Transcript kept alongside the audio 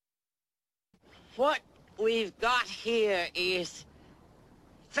What we've got here is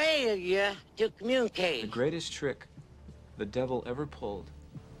failure to communicate. The greatest trick the devil ever pulled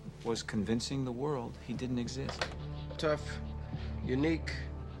was convincing the world he didn't exist. Tough, unique,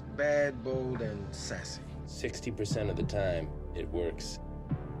 bad, bold, and sassy. 60% of the time, it works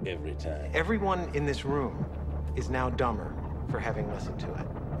every time. Everyone in this room is now dumber for having listened to it.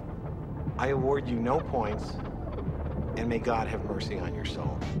 I award you no points, and may God have mercy on your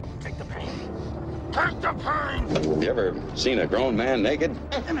soul. Take the pain. Take the pain! You ever seen a grown man naked?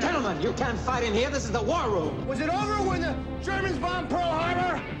 Gentlemen, you can't fight in here. This is the war room. Was it over when the Germans bombed Pearl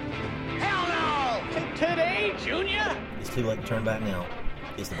Harbor? Hell no! Today, Junior? It's too late to turn back now.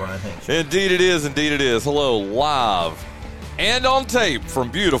 It's the Brian Hanks Show. Indeed it is. Indeed it is. Hello, live and on tape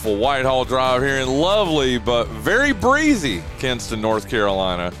from beautiful Whitehall Drive here in lovely but very breezy Kinston, North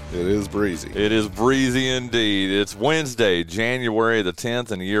Carolina. It is breezy. It is breezy indeed. It's Wednesday, January the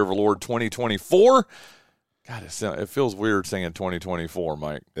 10th in the year of the Lord 2024. God, it feels weird saying 2024,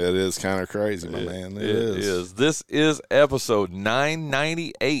 Mike. It is kind of crazy, my man. It is. This is episode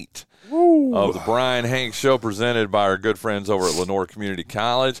 998 of the Brian Hanks Show, presented by our good friends over at Lenoir Community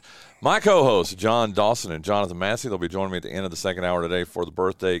College. My co-hosts, John Dawson and Jonathan Massey, they'll be joining me at the end of the second hour today for the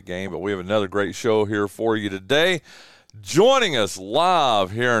birthday game. But we have another great show here for you today. Joining us live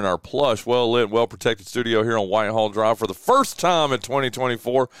here in our plush, well-lit, well-protected studio here on Whitehall Drive for the first time in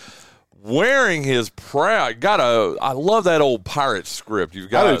 2024, wearing his proud. I love that old pirate script. You've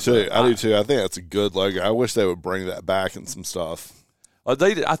got. I do too. I think that's a good logo. I wish they would bring that back in some stuff. I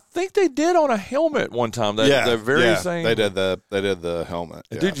think they did on a helmet one time. Same. They did the helmet.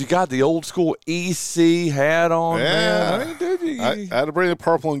 Yeah. Dude, you got the old school EC hat on. Yeah, man. I mean, dude, I had to bring the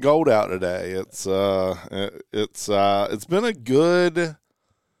purple and gold out today. It's been a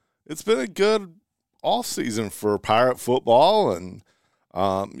good off season for Pirate football, and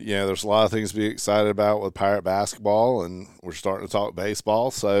there's a lot of things to be excited about with Pirate basketball, and we're starting to talk baseball.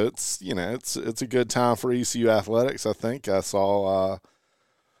 So it's a good time for ECU athletics. I think I saw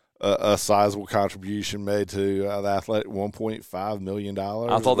a sizable contribution made to the Athletic, $1.5 million.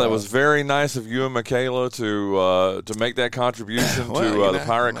 I thought that was very nice of you and Michaela to make that contribution to the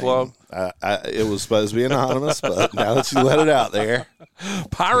Pirate Club. It was supposed to be anonymous, but now that you let it out there.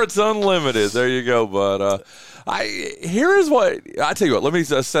 Pirates Unlimited. There you go, bud. Here is what I tell you what. Let me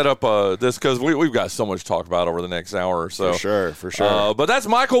set up this because we've got so much to talk about over the next hour or so. For sure. But that's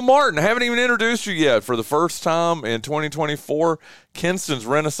Michael Martin. I haven't even introduced you yet. For the first time in 2024, Kinston's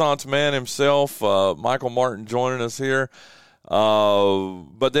Renaissance man himself, Michael Martin, joining us here.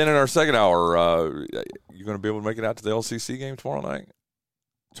 But then in our second hour, you going to be able to make it out to the LCC game tomorrow night?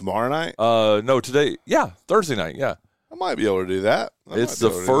 Tomorrow night? No, today. Yeah, Thursday night. Yeah. I might be able to do that. It's the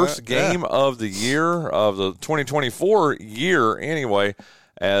first game of the year, of the 2024 year anyway,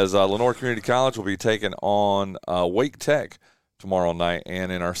 as Lenoir Community College will be taking on Wake Tech tomorrow night.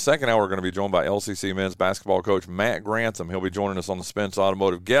 And in our second hour, we're going to be joined by LCC men's basketball coach Matt Grantham. He'll be joining us on the Spence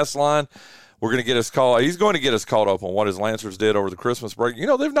Automotive guest line. He's going to get us caught up on what his Lancers did over the Christmas break. You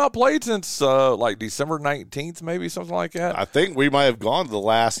know, they've not played since like December 19th, maybe, something like that. I think we might have gone to the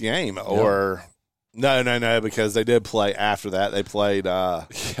last game or... No, because they did play after that. They played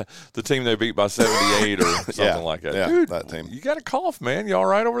the team they beat by 78 or something like that. Yeah, dude, that team. You got a cough, man. You all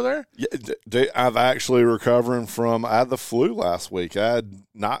right over there? Yeah, I'm actually recovering from. I had the flu last week. I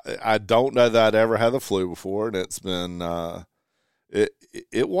don't know that I'd ever had the flu before, and it's been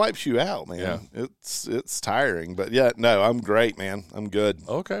it wipes you out, man. Yeah. It's tiring, but no, I'm great, man. I'm good.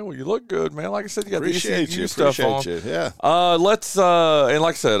 Okay, well, you look good, man. Like I said, you got appreciate the ECU stuff on. Appreciate you. Yeah. Let's and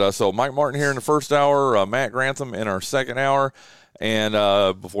like I said, so Mike Martin here in the first hour, Matt Grantham in our second hour, and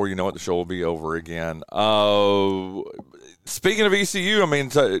before you know it, the show will be over again. Speaking of ECU, I mean,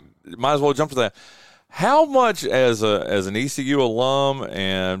 might as well jump to that. How much, as an ECU alum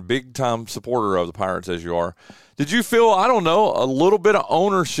and big time supporter of the Pirates as you are, did you feel, I don't know, a little bit of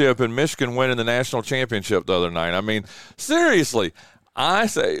ownership in Michigan winning the national championship the other night? I mean, seriously, I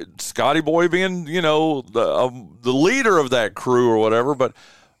say Scotty Boy being, the leader of that crew or whatever, but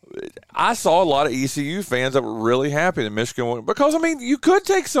I saw a lot of ECU fans that were really happy that Michigan won because, I mean, you could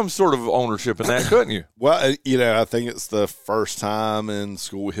take some sort of ownership in that, couldn't you? Well, I think it's the first time in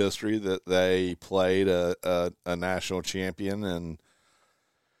school history that they played a national champion, and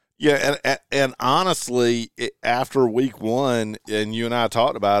and honestly, after week one, and you and I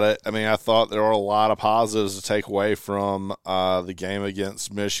talked about it, I mean, I thought there were a lot of positives to take away from the game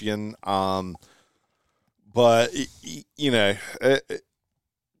against Michigan. But,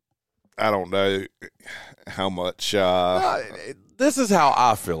 I don't know how much. This is how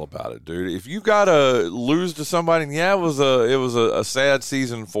I feel about it, dude. If you gotta lose to somebody, and yeah, it was a sad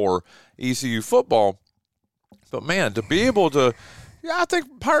season for ECU football, but man, to be able to, I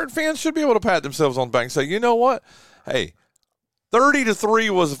think Pirate fans should be able to pat themselves on the back and say, you know what, hey, 30-3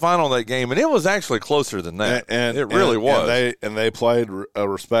 was the final of that game, and it was actually closer than that. And it really was. And they played a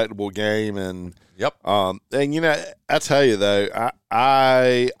respectable game, and yep. And I tell you though,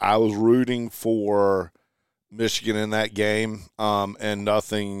 I was rooting for Michigan in that game, and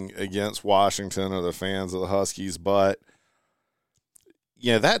nothing against Washington or the fans of the Huskies, but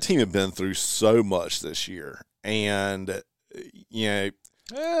that team had been through so much this year, and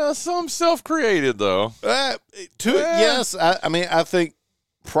some self-created though. Yes, I mean I think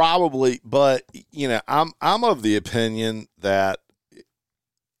probably, but I'm of the opinion that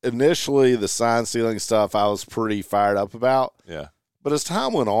initially the sign stealing stuff I was pretty fired up about. Yeah, but as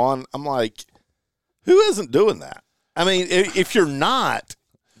time went on, I'm like, who isn't doing that? I mean, if you're not,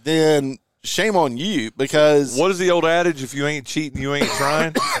 then shame on you, because what is the old adage? If you ain't cheating, you ain't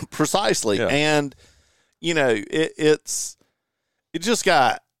trying. Precisely. Yeah. And it just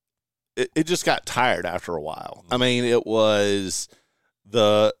got tired after a while. I mean, it was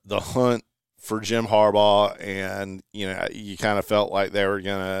the hunt for Jim Harbaugh, and you kind of felt like they were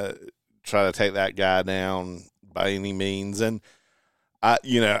gonna try to take that guy down by any means. And I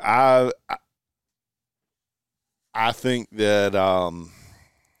think that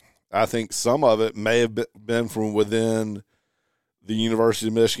I think some of it may have been from within the University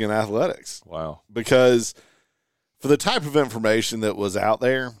of Michigan athletics. Wow. Because for the type of information that was out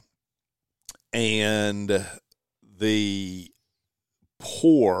there and the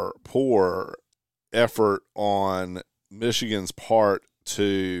poor effort on Michigan's part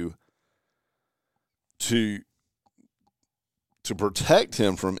to protect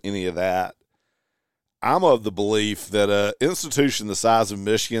him from any of that, I'm of the belief that an institution the size of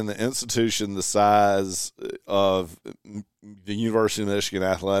Michigan, the institution the size of the University of Michigan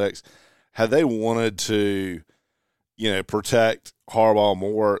athletics, had they wanted to, protect Harbaugh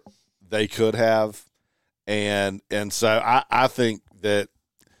more, they could have. And so I think that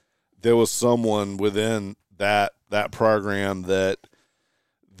there was someone within that program that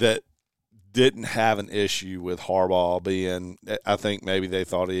didn't have an issue with Harbaugh being, I think maybe they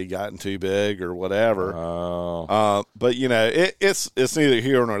thought he had gotten too big or whatever. Oh. But it's neither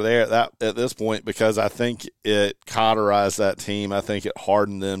here nor there at this point, because I think it cauterized that team. I think it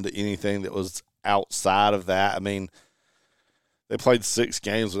hardened them to anything that was outside of that. I mean, they played 6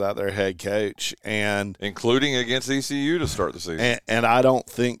 games without their head coach, and including against ECU to start the season. And I don't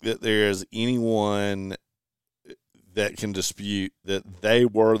think that there's anyone that can dispute that they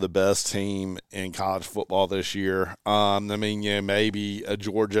were the best team in college football this year. I mean, maybe a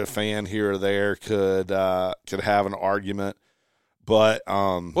Georgia fan here or there could have an argument, but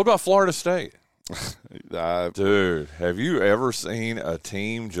what about Florida State? Dude, have you ever seen a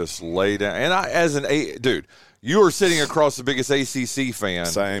team just lay down? And dude, you are sitting across the biggest ACC fan.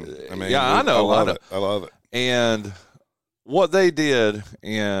 Same. I mean, yeah, I know. I love it. And what they did,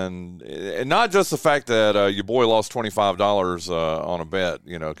 and not just the fact that your boy lost $25 on a bet,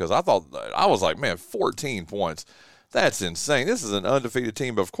 because I was like, man, 14 points. That's insane. This is an undefeated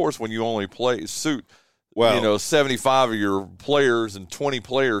team. But, of course, when you only suit 75 of your players and 20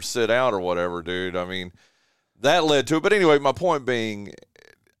 players sit out or whatever, dude, I mean, that led to it. But anyway, my point being,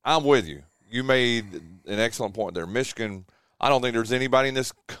 I'm with you. You made an excellent point there. Michigan, I don't think there's anybody in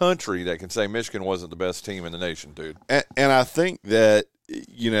this country that can say Michigan wasn't the best team in the nation, dude. And I think that,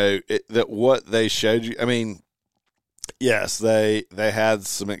 that what they showed you, I mean, yes, they had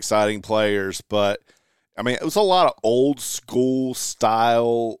some exciting players, but, I mean, it was a lot of old school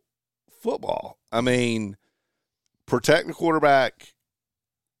style football. I mean, protect the quarterback,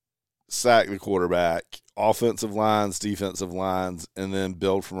 sack the quarterback, offensive lines, defensive lines, and then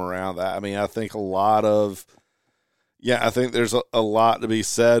build from around that. I mean, I think I think there's a lot to be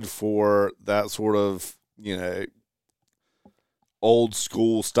said for that sort of, old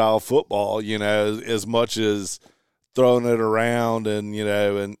school style football, as much as throwing it around and,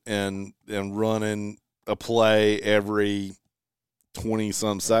 and running a play every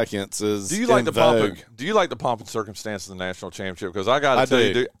 20-some seconds is Do you like the pomp and circumstance of the national championship? Because I got to tell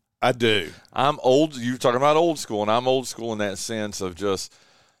you, dude, I do. I'm old. You're talking about old school, and I'm old school in that sense of just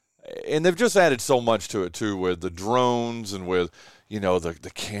 – and they've just added so much to it, too, with the drones and with,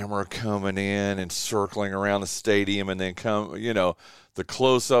 the camera coming in and circling around the stadium and then the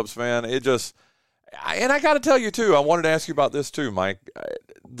close-ups, man. It just – and I got to tell you, too, I wanted to ask you about this, too, Mike.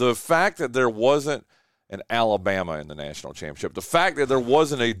 The fact that there wasn't – an Alabama in the national championship. The fact that there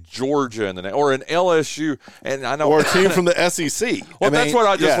wasn't a Georgia in the or an LSU, and I know or a team from the SEC. Well, that's what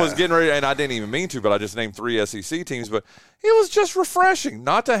I just was getting ready, and I didn't even mean to, but I just named 3 SEC teams. But it was just refreshing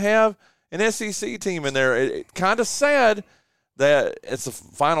not to have an SEC team in there. It kind of sad that it's the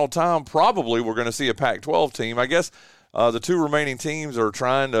final time probably we're going to see a Pac-12 team. I guess the 2 remaining teams are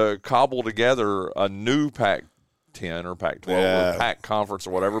trying to cobble together a new Pac-10 or Pac-12 or Pac conference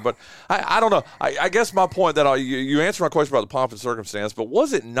or whatever. But I don't know. I guess my point that you answered my question about the pomp and circumstance, but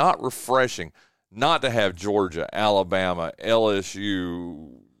was it not refreshing not to have Georgia, Alabama, LSU,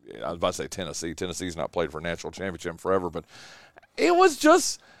 I was about to say Tennessee. Tennessee's not played for a national championship forever, but it was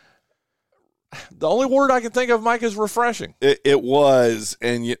just – the only word I can think of, Mike, is refreshing. It was,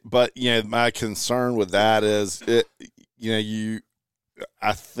 but my concern with that is,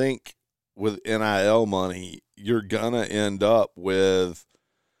 I think with NIL money, you're gonna end up with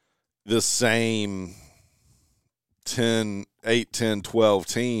the same 8, 10, 12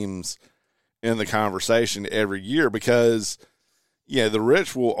 teams in the conversation every year because, the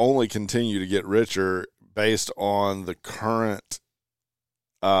rich will only continue to get richer based on the current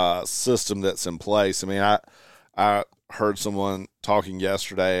system that's in place. I mean, I heard someone talking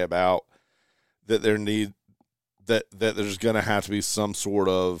yesterday about that that there's going to have to be some sort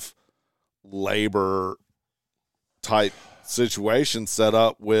of labor type situation set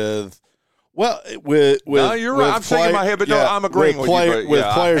up with. No, you're right. I'm shaking my head, but no, I'm agreeing with you. With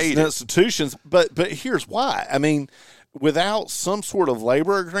players and institutions, but here's why. I mean, without some sort of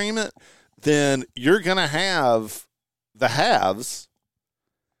labor agreement, then you're going to have the haves.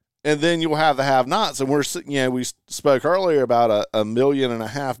 And then you'll have the have-nots, and we spoke earlier about $1.5 million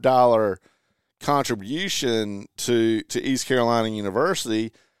contribution to East Carolina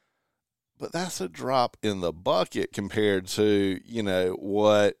University, but that's a drop in the bucket compared to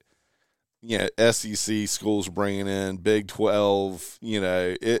what SEC schools bringing in, Big 12.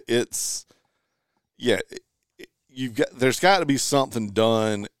 There's got to be something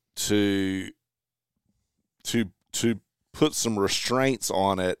done to put some restraints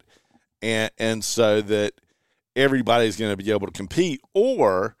on it. And so that everybody's going to be able to compete,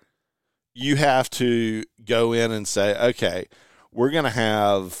 or you have to go in and say, okay, we're going to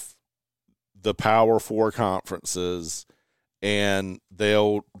have the Power 4 conferences, and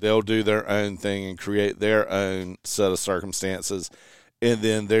they'll do their own thing and create their own set of circumstances, and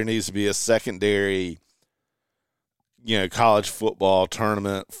then there needs to be a secondary, college football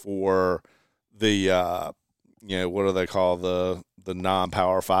tournament for the what do they call the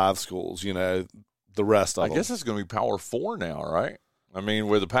non-Power 5 schools, the rest of them. I guess it's going to be Power 4 now, right? I mean,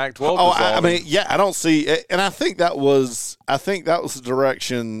 with the Pac-12 I don't see – and I think that was the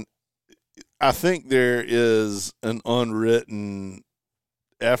direction – I think there is an unwritten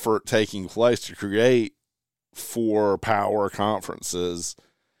effort taking place to create 4 power conferences.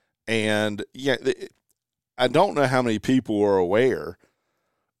 And, I don't know how many people are aware,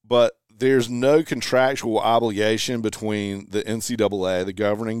 but there's no contractual obligation between the NCAA, the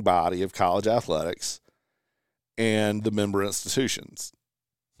governing body of college athletics, and the member institutions.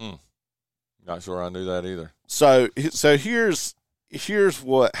 Not sure I knew that either. So here's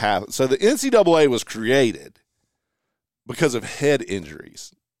what happened. So the NCAA was created because of head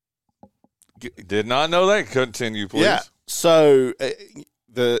injuries. Did not know that. Continue, please. Yeah. So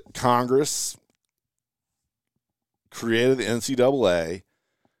the Congress created the NCAA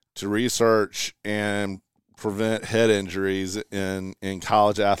to research and prevent head injuries in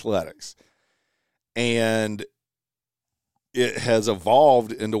college athletics. And it has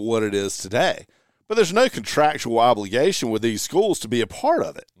evolved into what it is today. But there's no contractual obligation with these schools to be a part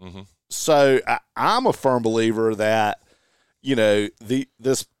of it. Mm-hmm. So I'm a firm believer that,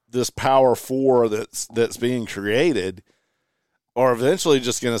 this Power 4 that's being created are eventually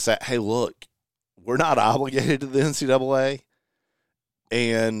just going to say, hey, look, we're not obligated to the NCAA.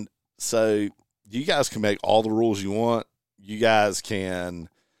 And so you guys can make all the rules you want. You guys can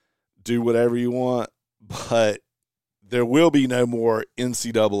do whatever you want, but there will be no more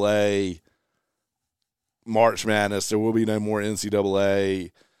NCAA March Madness. There will be no more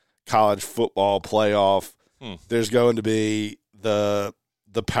NCAA college football playoff. There's going to be the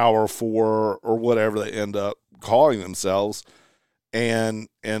Power 4 or whatever they end up calling themselves, and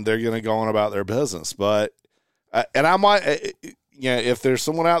they're going to go on about their business. But and I might, if there's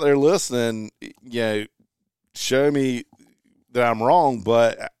someone out there listening, show me that I'm wrong,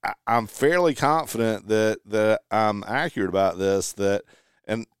 but I'm fairly confident that I'm accurate about this.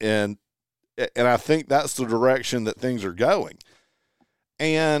 And I think that's the direction that things are going.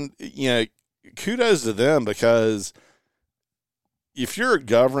 And kudos to them, because if you're a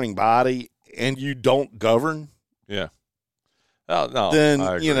governing body and you don't govern, Yeah. Oh, no, then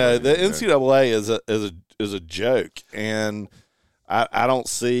the NCAA is a joke, and I don't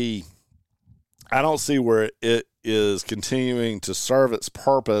see where it is continuing to serve its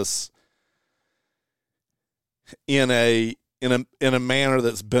purpose in a manner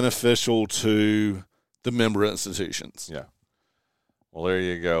that's beneficial to the member institutions. Yeah. Well, there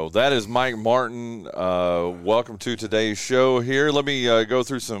you go. That is Mike Martin. Welcome to today's show here. Let me go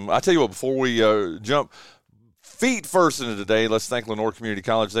through some. I tell you what, before we jump feet first into today, let's thank Lenoir Community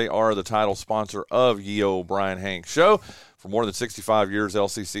College. They are the title sponsor of Ye Old Brian Hank Show. For more than 65 years,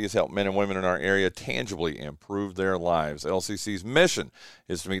 LCC has helped men and women in our area tangibly improve their lives. LCC's mission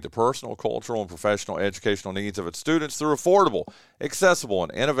is to meet the personal, cultural, and professional educational needs of its students through affordable, accessible,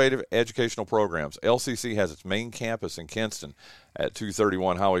 and innovative educational programs. LCC has its main campus in Kinston at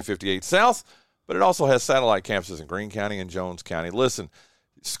 231 Highway 58 South, but it also has satellite campuses in Greene County and Jones County. Listen,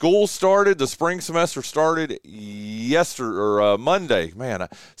 school started, the spring semester started Monday. Man,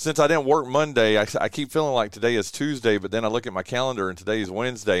 since I didn't work Monday, I keep feeling like today is Tuesday, but then I look at my calendar and today is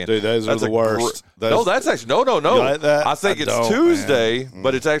Wednesday. And dude, those are the worst. No, that's actually, no. Like that? I think it's Tuesday,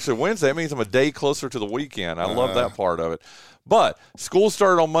 but it's actually Wednesday. That means I'm a day closer to the weekend. I love that part of it. But school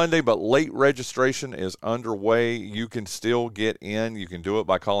started on Monday, but late registration is underway. You can still get in. You can do it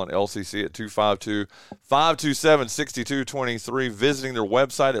by calling LCC at 252-527-6223, visiting their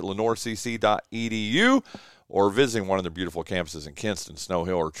website at lenoircc.edu, or visiting one of their beautiful campuses in Kinston, Snow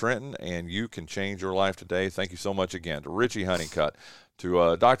Hill, or Trenton, and you can change your life today. Thank you so much again to Richie Honeycutt,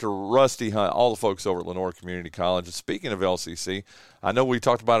 to Dr. Rusty Hunt, all the folks over at Lenoir Community College. And speaking of LCC, I know we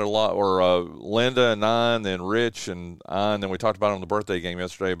talked about it a lot, or Linda and I, and then Rich and I, and then we talked about it on the birthday game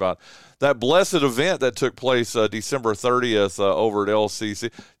yesterday about that blessed event that took place December 30th over at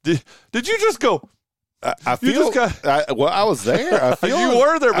LCC. Did you just go? I was there. I feel you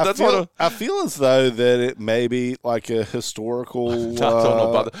were there, but I feel as though that it may be like a historical. I don't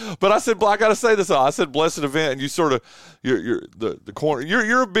know about that, but I said, I got to say this. I said blessed event, and you sort of you're the corner.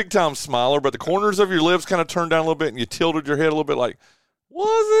 You're a big time smiler, but the corners of your lips kind of turned down a little bit, and you tilted your head a little bit. Like,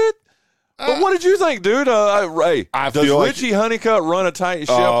 was it? But what did you think, dude? Ray, does Richie Honeycutt run a tight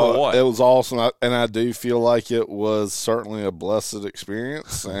ship or what? It was awesome, and I do feel like it was certainly a blessed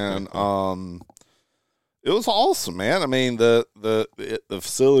experience, and it was awesome, man. I mean, the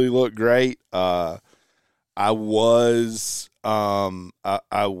facility looked great. I was in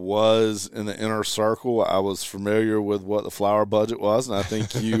the inner circle. I was familiar with what the flower budget was, and I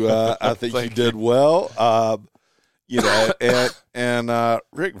think you you did well. And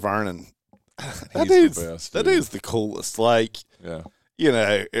Rick Vernon, that dude's the coolest. Like, yeah,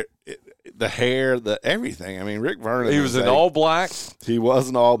 the hair, the everything. I mean, Rick Vernon. He was in all black. He was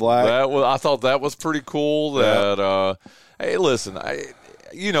in all black. I thought that was pretty cool. That hey, listen,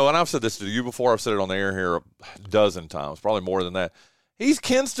 and I've said this to you before. I've said it on the air here a dozen times, probably more than that. He's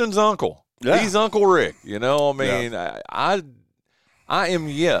Kinston's uncle. Yeah. He's Uncle Rick. I am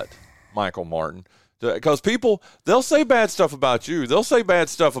yet Michael Martin. Because people, they'll say bad stuff about you. They'll say bad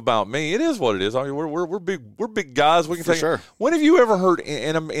stuff about me. It is what it is. I mean, we're big guys. We can take. Sure. When have you ever heard,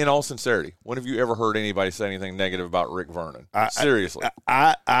 in all sincerity, when have you ever heard anybody say anything negative about Rick Vernon? Seriously,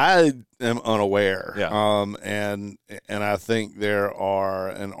 I am unaware. Yeah. And I think there are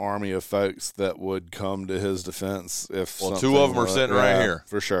an army of folks that would come to his defense if. Well, two of them are sitting right here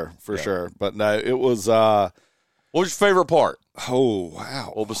for sure. But no, it was. What was your favorite part? Oh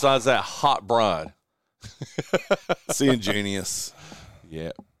wow! Well, besides that hot bride. Seeing Junius.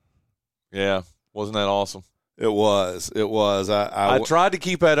 Yeah. Wasn't that awesome? It was. I tried to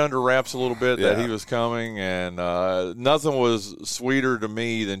keep that under wraps a little bit that he was coming, and nothing was sweeter to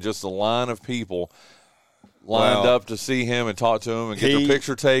me than just a line of people lined up to see him and talk to him and get their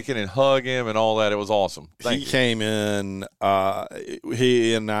picture taken and hug him and all that. It was awesome. He came in,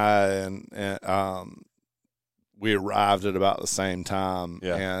 he and I, and we arrived at about the same time,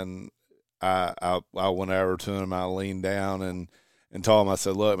 and I went over to him. I leaned down and told him, I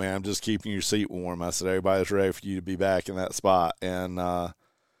said, look, man, I'm just keeping your seat warm. I said, everybody's ready for you to be back in that spot. And,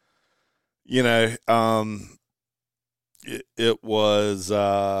 it was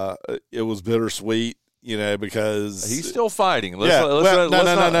bittersweet, because he's still fighting. No.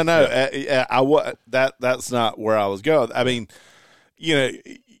 That's not where I was going. I mean,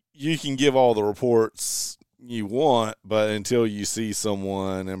 you can give all the reports you want, but until you see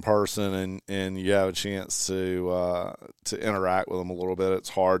someone in person and you have a chance to interact with them a little bit, it's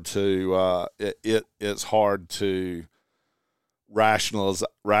hard to it's hard to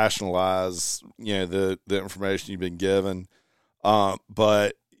rationalize the information you've been given.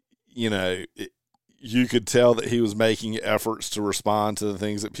 But you could tell that he was making efforts to respond to the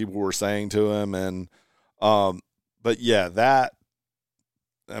things that people were saying to him. And, but yeah,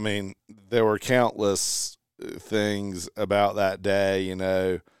 there were countless things about that day,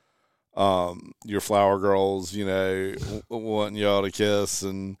 your flower girls, wanting y'all to kiss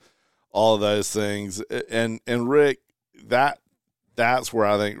and all of those things. And Rick, that's where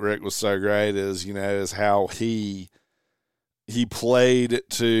I think Rick was so great is how he played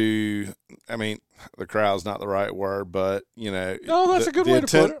to, the crowd's not the right word, but no, that's a good way to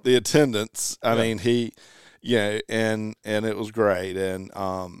put it. The attendance. I mean, and it was great. And,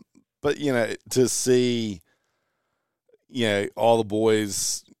 but to see, all the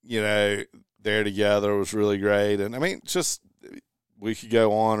boys, there together was really great. And we could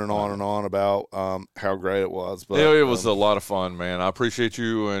go on and on and on about how great it was. But it was a lot of fun, man. I appreciate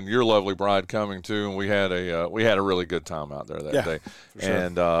you and your lovely bride coming too, and we had a really good time out there that day. Sure.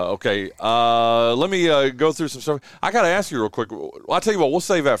 And let me go through some stuff. I got to ask you real quick. I'll tell you what, we'll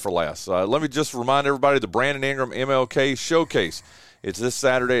save that for last. Let me just remind everybody the Brandon Ingram MLK Showcase. It's this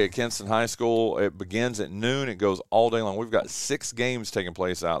Saturday at Kinston High School. It begins at noon. It goes all day long. We've got 6 games taking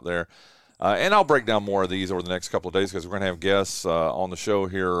place out there. And I'll break down more of these over the next couple of days because we're going to have guests on the show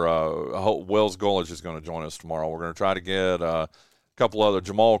here. Wells Gulledge is going to join us tomorrow. We're going to try to get a couple other,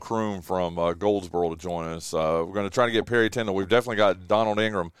 Jamal Kroom from Goldsboro to join us. We're going to try to get Perry Tyndall. We've definitely got Donald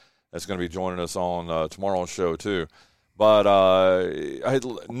Ingram that's going to be joining us on tomorrow's show too. But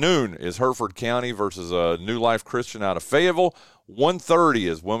noon is Hereford County versus New Life Christian out of Fayetteville. 1:30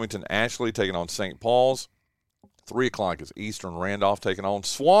 is Wilmington Ashley taking on St. Paul's. 3 o'clock is Eastern Randolph taking on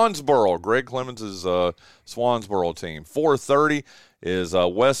Swansboro. Greg Clemens' Swansboro team. 4:30 is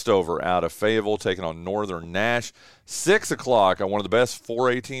Westover out of Fayetteville taking on Northern Nash. 6 o'clock, one of the best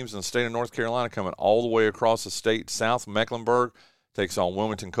 4A teams in the state of North Carolina coming all the way across the state. South Mecklenburg takes on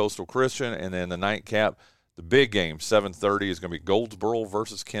Wilmington Coastal Christian. And then the nightcap, the big game, 7:30, is going to be Goldsboro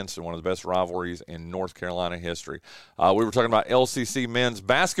versus Kinston, one of the best rivalries in North Carolina history. We were talking about LCC men's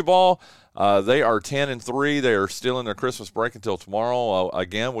basketball. They are 10-3. They are still in their Christmas break until tomorrow.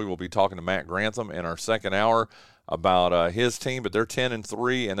 Again, we will be talking to Matt Grantham in our second hour about his team, but they're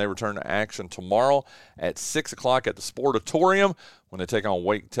 10-3, and they return to action tomorrow at 6 o'clock at the Sportatorium when they take on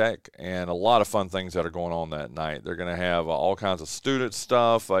Wake Tech, and a lot of fun things that are going on that night. They're going to have all kinds of student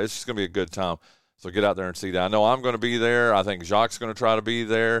stuff. It's just going to be a good time. So get out there and see that. I know I'm going to be there. I think Jacques is going to try to be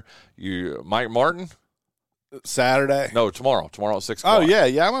there. Mike Martin? Saturday? No, tomorrow. Tomorrow at 6 o'clock. Oh, yeah.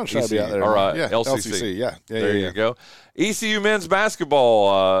 I'm going to try to be out there. All right. Yeah, LCC. Yeah. There you go. ECU men's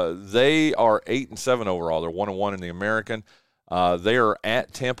basketball, they are 8-7 overall. They're 1-1 in the American. They are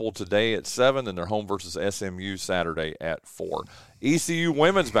at Temple today at 7, and they're home versus SMU Saturday at 4. ECU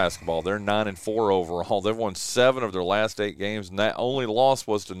women's basketball, they're 9-4 overall. They've won 7 of their last 8 games, and that only loss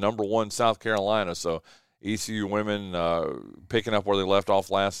was to number 1 South Carolina. So ECU women picking up where they left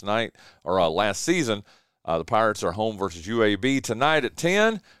off last season. The Pirates are home versus UAB tonight at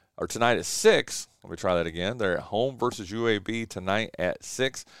 10, or tonight at 6. Let me try that again. They're at home versus UAB tonight at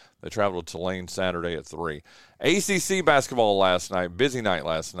 6. They traveled to Tulane Saturday at 3. ACC basketball last night, busy night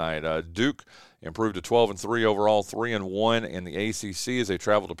last night. Duke improved to 12-3 overall, 3-1 in the ACC as they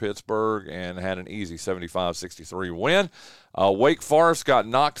traveled to Pittsburgh and had an easy 75-63 win. Wake Forest got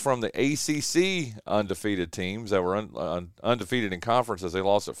knocked from the ACC undefeated teams that were undefeated in conference as they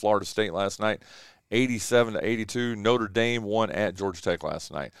lost at Florida State last night, 87-82. Notre Dame won at Georgia Tech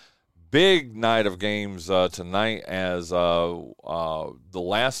last night. Big night of games tonight as the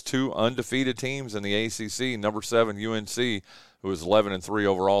last 2 undefeated teams in the ACC, number 7 UNC, who is 11-3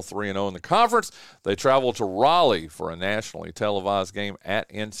 overall, 3-0 in the conference. They travel to Raleigh for a nationally televised game at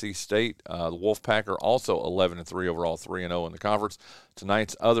NC State. The Wolfpack are also 11-3 overall, 3-0 in the conference.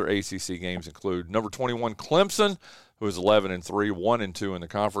 Tonight's other ACC games include number 21 Clemson, who is 11-3, 1-2 in the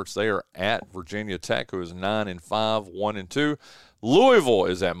conference. They are at Virginia Tech, who is 9-5, 1-2. Louisville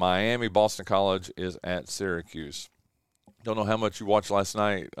is at Miami. Boston College is at Syracuse. Don't know how much you watched last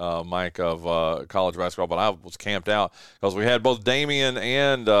night, Mike, of college basketball, but I was camped out because we had both Damian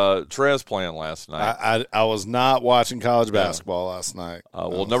and Trez playing last night. I was not watching college basketball last night.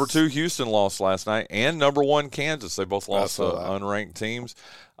 Number 2 Houston lost last night, and number 1 Kansas. They both lost to unranked teams.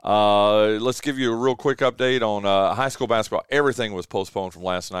 Let's give you a real quick update on high school basketball. Everything was postponed from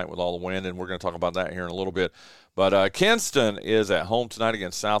last night with all the wind, and we're going to talk about that here in a little bit. But Kinston is at home tonight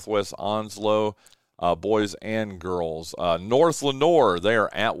against Southwest Onslow, boys and girls. North Lenoir, they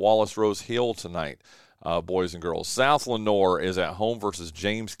are at Wallace Rose Hill tonight, boys and girls. South Lenoir is at home versus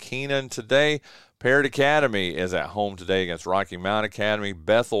James Keenan today. Parrott Academy is at home today against Rocky Mount Academy.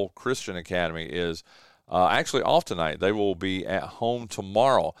 Bethel Christian Academy is actually off tonight. They will be at home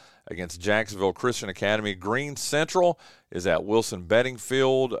tomorrow against Jacksonville Christian Academy. Greene Central is at Wilson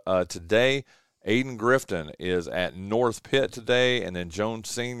Bettingfield today. Aiden Grifton is at North Pitt today, and then Jones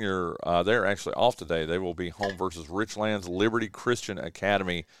Senior, they're actually off today. They will be home versus Richlands Liberty Christian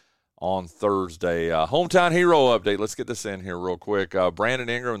Academy on Thursday. Hometown hero update. Let's get this in here real quick. Brandon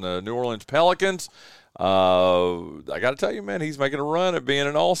Ingram and the New Orleans Pelicans. I got to tell you, man, he's making a run at being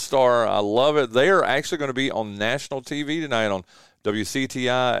an all-star. I love it. They are actually going to be on national TV tonight on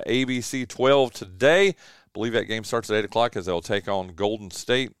WCTI ABC 12 today. I believe that game starts at 8 o'clock as they'll take on Golden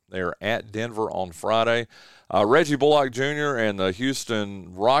State. They are at Denver on Friday. Reggie Bullock Jr. and the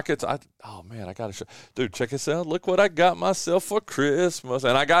Houston Rockets. I got to show. Dude, check this out. Look what I got myself for Christmas.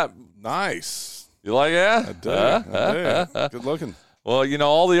 And I got. Nice. You like that? I do. I do. Good looking. Well,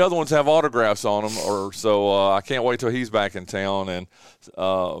 all the other ones have autographs on them, so I can't wait till he's back in town, and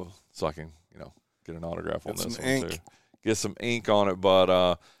so I can, get an autograph on this one too. Get some ink on it,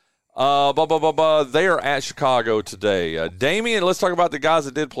 but they are at Chicago today. Let's talk about the guys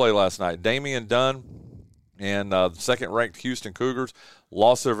that did play last night. Damian Dunn and the second-ranked Houston Cougars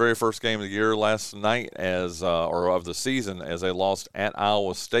lost their very first game of the year last night or of the season as they lost at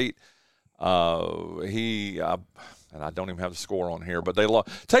Iowa State. And I don't even have the score on here, but they lost.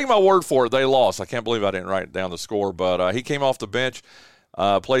 Take my word for it, they lost. I can't believe I didn't write down the score, but he came off the bench,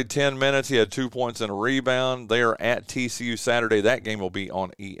 played 10 minutes. He had 2 points and a rebound. They are at TCU Saturday. That game will be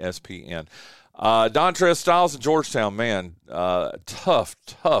on ESPN. Dontrez Styles and Georgetown, man, tough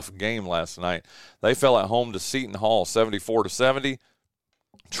game last night. They fell at home to Seton Hall, 74-70.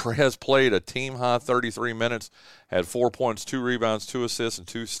 Trez played a team-high 33 minutes, had 4 points, 2 rebounds, 2 assists, and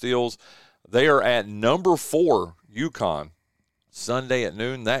 2 steals. They are at number 4, UConn, Sunday at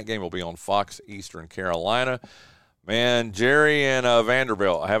noon. That game will be on Fox Eastern Carolina. Man, Jerry and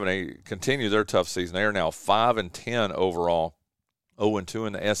Vanderbilt continue their tough season. They are now 5-10 overall, 0-2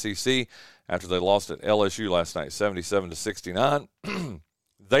 in the SEC after they lost at LSU last night, 77-69.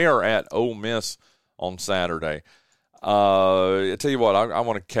 They are at Ole Miss on Saturday. I tell you what, I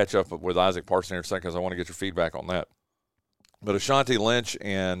want to catch up with Isaac Parson here in a second because I want to get your feedback on that. But Ashanti Lynch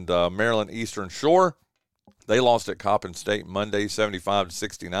and Maryland Eastern Shore, they lost at Coppin State Monday,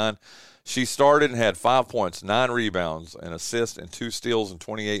 75-69. She started and had 5 points, 9 rebounds, an assist, and 2 steals in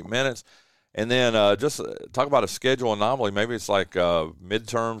 28 minutes. And then just talk about a schedule anomaly. Maybe it's like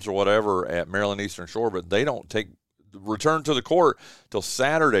midterms or whatever at Maryland Eastern Shore, but they don't return to the court till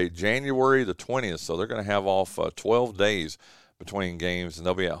Saturday, January the 20th. So they're going to have off 12 days between games, and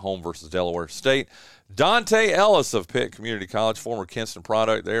they'll be at home versus Delaware State. Dante Ellis of Pitt Community College, former Kinston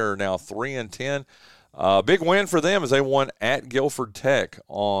product, they are now 3-10. Big win for them as they won at Guilford Tech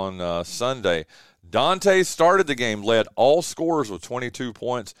on Sunday. Dante started the game, led all scorers with 22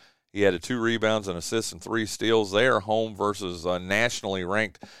 points. He had 2 rebounds, an assist, and 3 steals. They are home versus nationally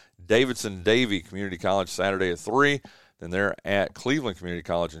ranked Davidson Davie Community College Saturday at 3. Then they're at Cleveland Community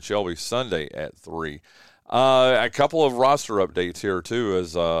College in Shelby Sunday at 3. A couple of roster updates here, too,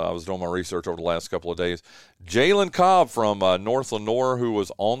 as I was doing my research over the last couple of days. Jalen Cobb from North Lenoir, who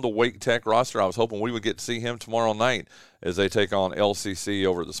was on the Wake Tech roster. I was hoping we would get to see him tomorrow night as they take on LCC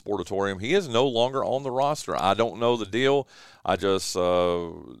over at the Sportatorium. He is no longer on the roster. I don't know the deal. I just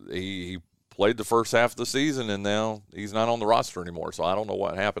he played the first half of the season, and now he's not on the roster anymore. So I don't know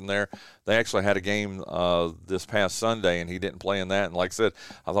what happened there. They actually had a game this past Sunday, and he didn't play in that. And like I said,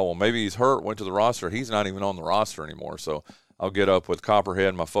 I thought, well, maybe he's hurt, went to the roster. He's not even on the roster anymore. So I'll get up with Copperhead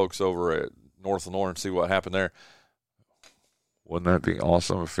and my folks over at North Lenoir and see what happened there. Wouldn't that be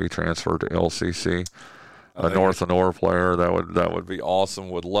awesome if he transferred to LCC? A North Lenoir player, that would be awesome.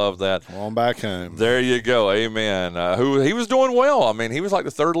 Would love that. Come on back home. There you go. Amen. He was doing well. I mean, he was like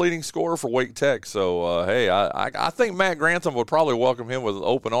the 3rd leading scorer for Wake Tech. So, hey, I think Matt Grantham would probably welcome him with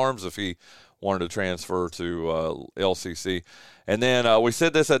open arms if he wanted to transfer to LCC. And then we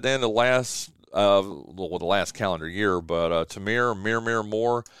said this at the end of the last calendar year, but Tamir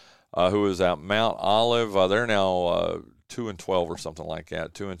Moore, who is at Mount Olive, they're now 2-12 or something like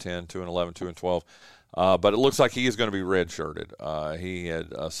that. 2-10, 2-11, 2-12. But it looks like he is going to be redshirted. He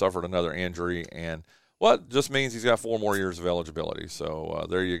had suffered another injury, and just means he's got 4 more years of eligibility. So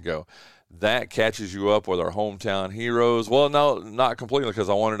there you go. That catches you up with our hometown heroes. Well, no, not completely, because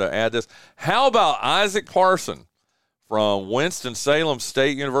I wanted to add this. How about Isaac Parson from Winston-Salem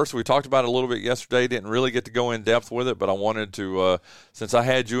State University? We talked about it a little bit yesterday. Didn't really get to go in depth with it, but I wanted to, since I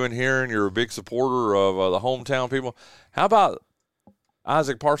had you in here and you're a big supporter of the hometown people, how about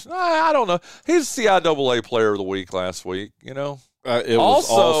Isaac Parson? I don't know. He's CIAA Player of the Week last week, It was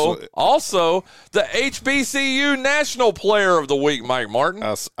also the HBCU National Player of the Week, Mike Martin.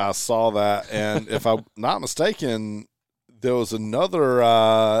 I saw that, and if I'm not mistaken, there was another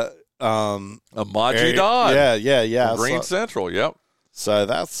Amaji Dodd. Yeah. Green Central. Yep. So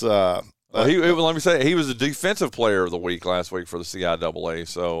that's let me say he was the defensive player of the week last week for the CIAA.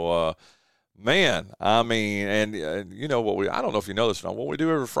 So, man, I mean, and you know what I don't know if you know this or not. What we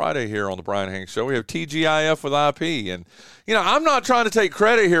do every Friday here on the Brian Hanks Show, we have TGIF with IP, and you know I'm not trying to take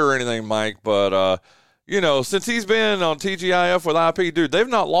credit here or anything, Mike, but you know since he's been on TGIF with IP, dude, they've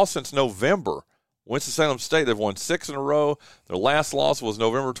not lost since November. Winston-Salem State, they've won 6 in a row. Their last loss was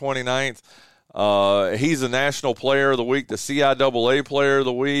November 29th. He's the National Player of the Week, the CIAA Player of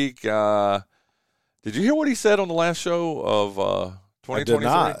the Week. Did you hear what he said on the last show of 2023?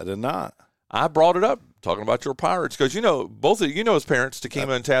 I did not. I brought it up talking about your Pirates because you know both of you know his parents,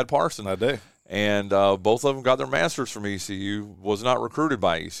 Takima and Tad Parson. I do. And both of them got their masters from ECU. Was not recruited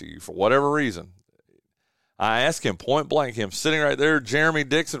by ECU for whatever reason. I asked him point blank, him sitting right there, Jeremy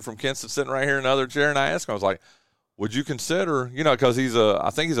Dixon from Kinston sitting right here in the other chair, and I asked him, I was like, would you consider, you know, because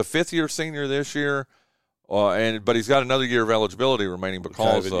I think he's a fifth-year senior this year, but he's got another year of eligibility remaining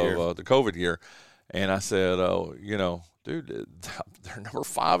because of the COVID year. And I said, you know, dude, they're number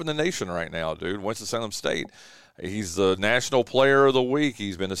 5 in the nation right now, dude, Winston-Salem State. He's the National Player of the Week.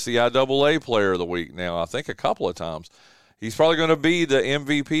 He's been the CIAA Player of the Week now, I think a couple of times. He's probably going to be the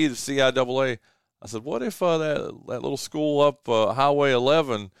MVP of the CIAA. I said, what if that little school up Highway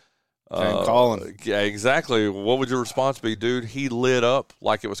 11 came calling? Yeah, exactly. What would your response be, dude? He lit up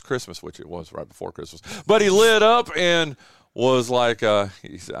like it was Christmas, which it was right before Christmas. But he lit up and was like,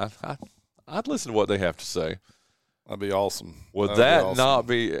 he said, I'd listen to what they have to say. That'd be awesome. Would that not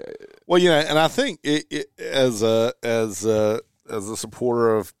be? Well, you know, and I think as a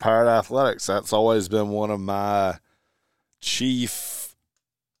supporter of Pirate Athletics, that's always been one of my chief,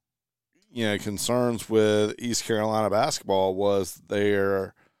 you know, concerns with East Carolina basketball was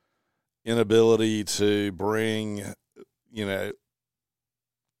their inability to bring, you know,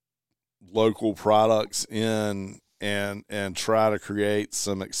 local products in and try to create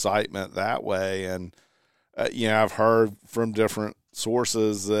some excitement that way. And you know, I've heard from different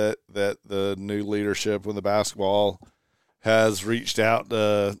sources that the new leadership with the basketball has reached out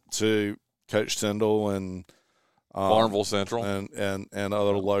to Coach Tyndall and Farmville Central and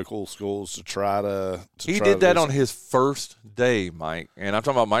other local schools to try to he did that on his first day, Mike. And I'm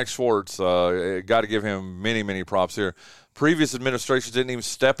talking about Mike Schwartz. Got to give him many props here. Previous administrations didn't even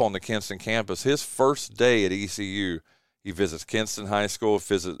step on the Kinston campus. His first day at ECU, he visits Kinston High School.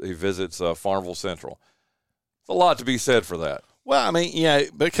 He visits Farmville Central. It's a lot to be said for that. Well, I mean, yeah,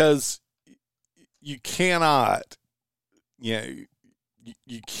 because you cannot, you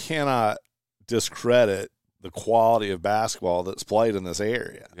cannot discredit the quality of basketball that's played in this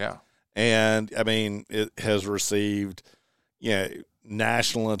area. Yeah. And, I mean, it has received, you know,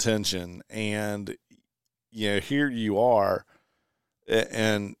 national attention. And, you know, here you are,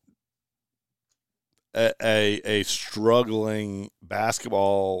 and a struggling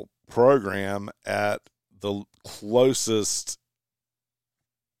basketball program at the closest,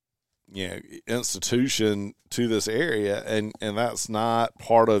 you know, institution to this area. And that's not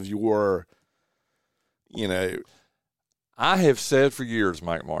part of your, you know, I have said for years,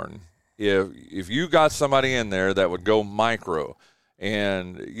 Mike Martin, if you got somebody in there that would go micro,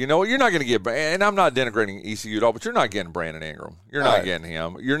 and you know you're not going to get, and I'm not denigrating ECU at all, but you're not getting Brandon Ingram, you're not getting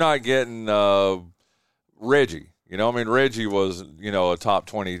him, you're not getting Reggie. You know, I mean, Reggie was, you know, a top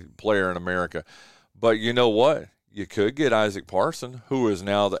 20 player in America, but you know what? You could get Isaac Parson, who is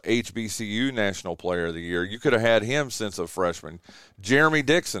now the HBCU National Player of the Year. You could have had him since a freshman. Jeremy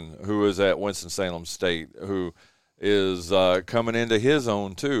Dixon, who is at Winston-Salem State, who is coming into his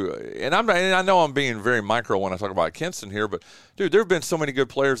own too. And I know I'm being very micro when I talk about Kinston here, but dude, there have been so many good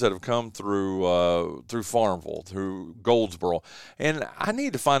players that have come through Farmville, through Goldsboro, and I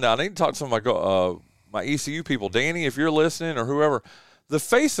need to find out. I need to talk to some of my ECU people, Danny, if you're listening, or whoever. The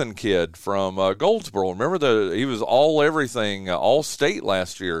Faison kid from Goldsboro, remember he was all everything, all state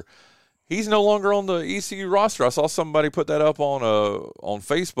last year. He's no longer on the ECU roster. I saw somebody put that up on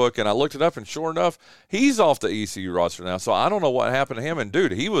Facebook, and I looked it up, and sure enough, he's off the ECU roster now. So I don't know what happened to him. And,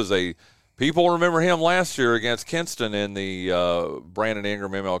 dude, people remember him last year against Kinston in the Brandon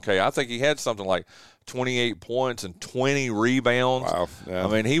Ingram MLK. I think he had something like 28 points and 20 rebounds. Wow. Yeah. I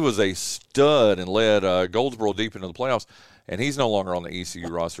mean, he was a stud and led Goldsboro deep into the playoffs. And he's no longer on the ECU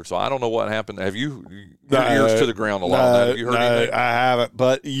roster, so I don't know what happened. Have you your ears to the ground a lot on that? Have you heard anything? I haven't,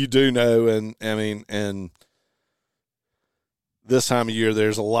 but you do know, and I mean, and this time of year,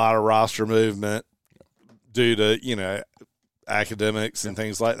 there's a lot of roster movement due to, you know, academics and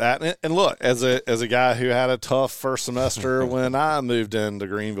things like that. And look, as a guy who had a tough first semester when I moved into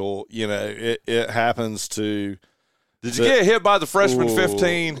Greenville, you know, it happens to, Did you get hit by the freshman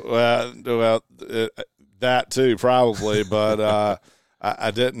 15? Well, that too, probably, but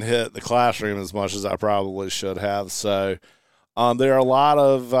I didn't hit the classroom as much as I probably should have. So there are a lot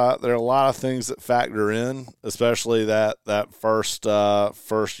of things that factor in, especially that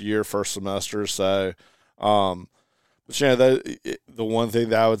first year, first semester. So, but the one thing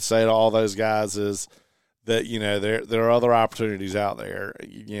that I would say to all those guys is that there are other opportunities out there.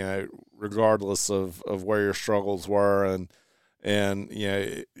 Regardless of where your struggles were, and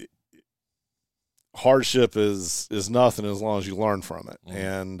hardship is nothing as long as you learn from it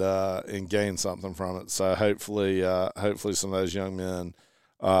and gain something from it. So hopefully some of those young men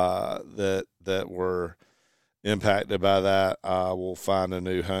that were impacted by that will find a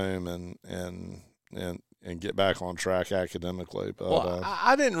new home and get back on track academically. But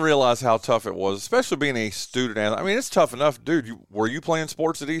I didn't realize how tough it was, especially being a student athlete. I mean, it's tough enough, dude. Were you playing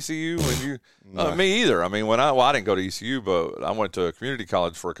sports at ECU when you? No. Me either. I mean, I didn't go to ECU, but I went to a community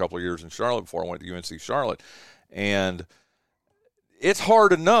college for a couple of years in Charlotte before I went to UNC Charlotte, and it's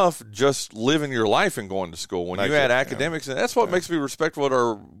hard enough just living your life and going to school when you add academics, and that's what makes me respect what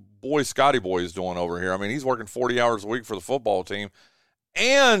our boy Scotty Boy is doing over here. I mean, he's working 40 hours a week for the football team.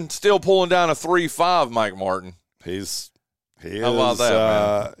 And still pulling down a 3.5, Mike Martin. How about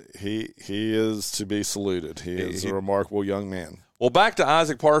that, man? He is to be saluted. He is a remarkable young man. Well, back to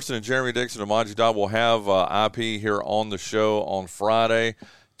Isaac Parson and Jeremy Dixon and Maji Dodd. We'll have IP here on the show on Friday,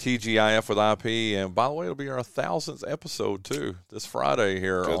 TGIF with IP. And by the way, it'll be our 1,000th episode, too, this Friday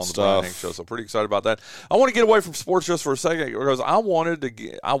here on the Brian Hanks Show. So pretty excited about that. I want to get away from sports just for a second because I wanted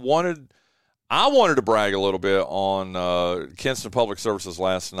to brag a little bit on Kinston Public Services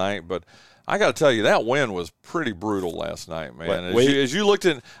last night, but I got to tell you, that wind was pretty brutal last night, man. As you looked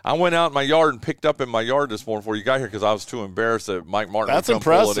in, I went out in my yard and picked up in my yard this morning before you got here because I was too embarrassed that Mike Martin would come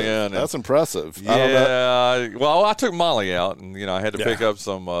pull it in. That's impressive. Yeah. Well, I took Molly out, and I had to pick up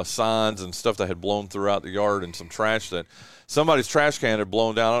some signs and stuff that had blown throughout the yard and some trash that somebody's trash can had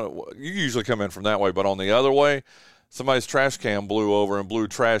blown down. You usually come in from that way, but on the other way, somebody's trash can blew over and blew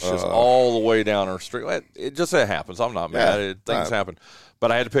trash just all the way down our street. It happens. I'm not mad. Things happen.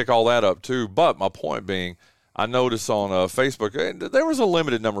 But I had to pick all that up, too. But my point being, I noticed on Facebook, there was a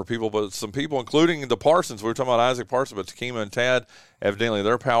limited number of people, but some people, including the Parsons, we were talking about Isaac Parsons, but Takima and Tad, evidently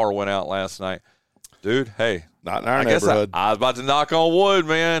their power went out last night. Dude, hey. Not in our neighborhood. I was about to knock on wood,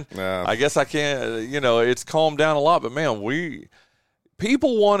 man. Yeah. I guess I can't, it's calmed down a lot. But, man,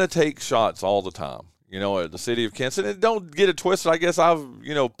 people want to take shots all the time. At the city of Kinston. And don't get it twisted. I guess I've,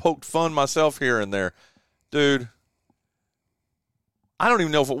 poked fun myself here and there. Dude, I don't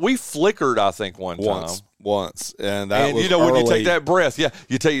even know if we flickered, I think, one time. Once. And that was when you take that breath,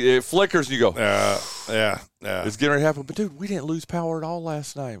 it flickers and you go, yeah. It's getting ready to happen. But, dude, we didn't lose power at all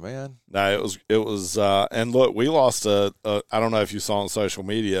last night, man. No, it was and look, we lost I don't know if you saw on social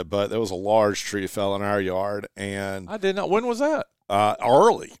media, but there was a large tree fell in our yard. And I did not. When was that?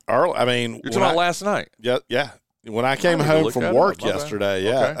 Early. I mean, you're talking about last night. Yeah. When I came home from work yesterday,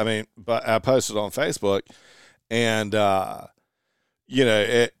 okay. I mean, but I posted on Facebook, and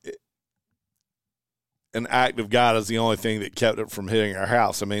an act of God is the only thing that kept it from hitting our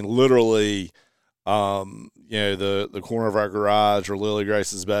house. I mean, literally, the corner of our garage or Lily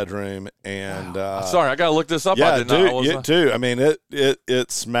Grace's bedroom, and sorry, I got to look this up. Yeah, I did not. It too. I mean,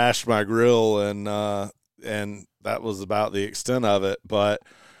 it smashed my grill, and that was about the extent of it. But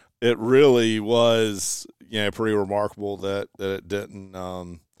it really was, pretty remarkable that it didn't.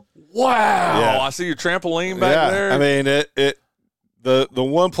 Wow! Yeah. I see your trampoline back there. I mean, the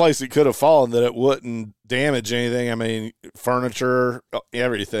one place it could have fallen that it wouldn't damage anything. I mean, furniture,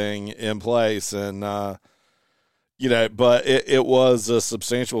 everything in place, and but it was a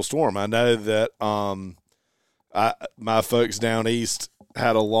substantial storm. I know that my folks down east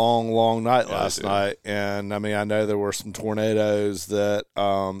had a long night last night, and I mean, I know there were some tornadoes that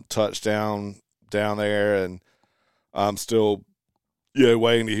touched down there, and I'm still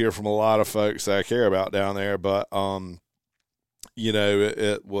waiting to hear from a lot of folks that I care about down there, but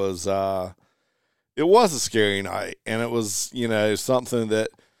it was a scary night, and it was something that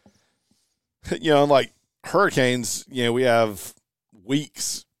like hurricanes, we have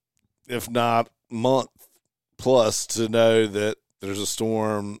weeks, if not month plus, to know that there's a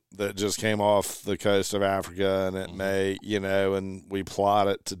storm that just came off the coast of Africa, and it may, and we plot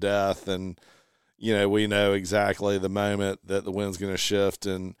it to death, and we know exactly the moment that the wind's going to shift,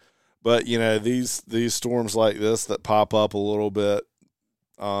 but these storms like this that pop up a little bit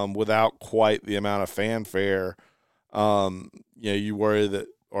without quite the amount of fanfare, you worry that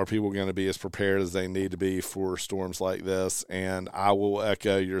are people going to be as prepared as they need to be for storms like this? And I will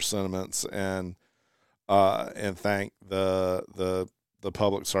echo your sentiments, and and thank the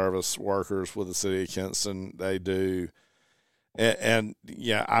public service workers with the city of Kinston. They do. And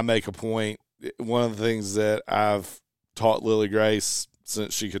yeah, I make a point. One of the things that I've taught Lily Grace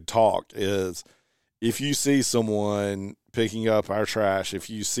since she could talk is if you see someone picking up our trash, if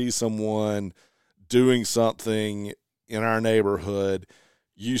you see someone doing something in our neighborhood,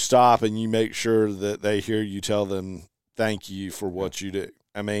 you stop and you make sure that they hear you tell them thank you for what you do.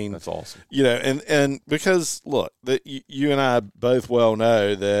 I mean, that's awesome. You know, and because look, that you and I both well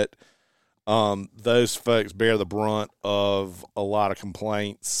know that those folks bear the brunt of a lot of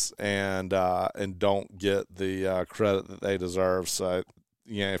complaints and don't get the credit that they deserve. So,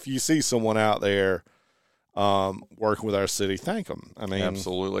 you know, if you see someone out there working with our city, thank them. I mean,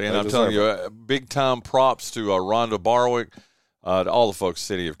 absolutely. And I'm telling you, big time props to Rhonda Barwick, to all the folks,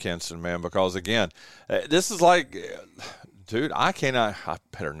 city of Kinston, man, because again, this is like, dude, I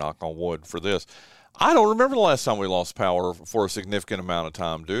better knock on wood for this. I don't remember the last time we lost power for a significant amount of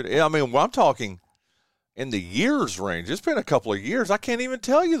time, dude. I mean, I'm talking in the years range. It's been a couple of years. I can't even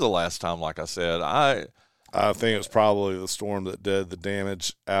tell you the last time, like I said. I think it was probably the storm that did the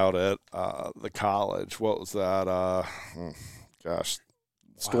damage out at the college. What was that?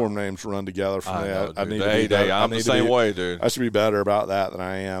 Storm names run together for me. I need to be better. I'm the same way, dude. I should be better about that than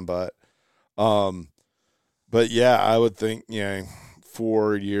I am, but yeah, I would think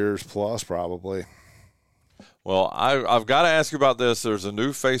 4 years plus probably. Well, I've got to ask you about this. There's a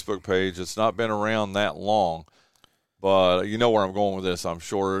new Facebook page. It's not been around that long, but you know where I'm going with this, I'm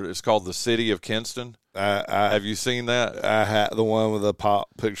sure. It's called the City of Kinston. Have you seen that? I had the one with the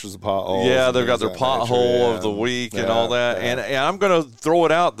pictures of potholes. Yeah, they've got their pothole of the week and all that. Yeah. And I'm going to throw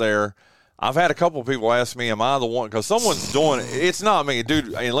it out there. I've had a couple of people ask me, am I the one? Because someone's doing it. It's not me,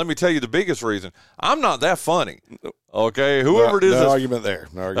 dude. And let me tell you the biggest reason. I'm not that funny. Okay? Whoever it is. No argument there.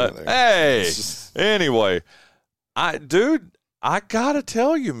 Hey. Anyway, I got to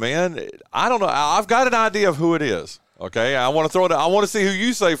tell you, man, I don't know. I've got an idea of who it is. Okay? I want to throw it. I want to see who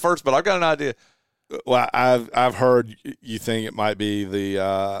you say first, but I've got an idea. Well, I've heard you think it might be the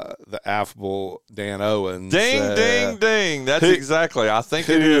affable Dan Owens. Ding. That's exactly. I think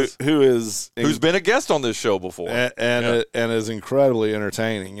it is. Who's been a guest on this show before. And is incredibly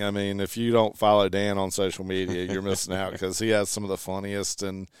entertaining. I mean, if you don't follow Dan on social media, you're missing out because he has some of the funniest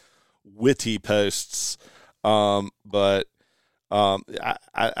and witty posts. But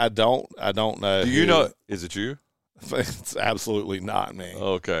I don't know. Do you know? Is it you? It's absolutely not me.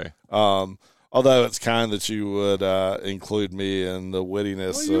 Okay. Although it's kind that you would include me in the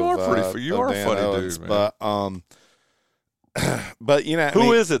wittiness. Well, you are Dan funny Owens, dude, man. But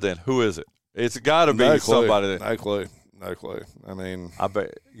who is it then? Who is it? It's got to be somebody. No clue. I mean, I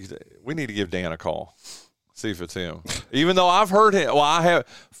bet we need to give Dan a call. See if it's him. Even though I've heard him. Well, I have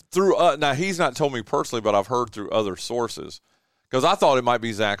through. Now he's not told me personally, but I've heard through other sources because I thought it might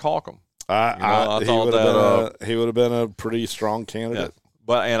be Zach Hawcom. He would have been a pretty strong candidate. Yeah.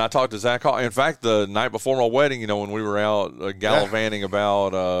 And I talked to Zach Hawk. In fact, the night before my wedding, when we were out gallivanting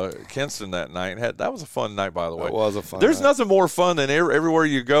about Kinston that night, that was a fun night, by the way. It was a fun There's night. nothing more fun than everywhere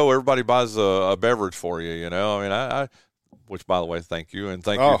you go, everybody buys a beverage for you, I mean, I which, by the way, thank you. And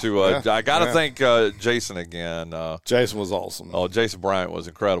thank you to I got to thank Jason again. Jason was awesome. Oh, Jason Bryant was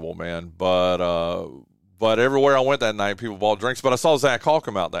incredible, man. But everywhere I went that night, people bought drinks. But I saw Zach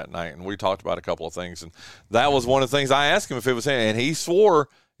Hawcom out that night, and we talked about a couple of things. And that was one of the things I asked him if it was him. And he swore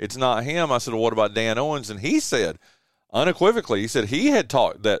it's not him. I said, well, what about Dan Owens? And he said, unequivocally,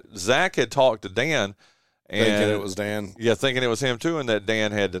 that Zach had talked to Dan. And, thinking it was Dan. Yeah, thinking it was him too, and that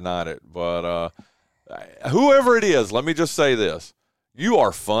Dan had denied it. But whoever it is, let me just say this. You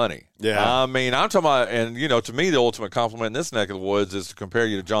are funny. Yeah. I mean, I'm talking about, and, to me, the ultimate compliment in this neck of the woods is to compare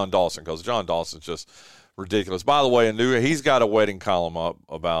you to John Dawson, because John Dawson's just ridiculous. By the way, he's got a wedding column up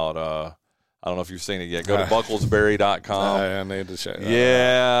about I don't know if you've seen it yet. Go to bucklesberry.com. I need to check that.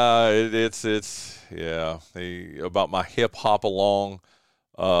 Yeah, it's about my hip hop along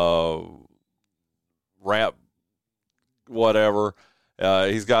rap whatever.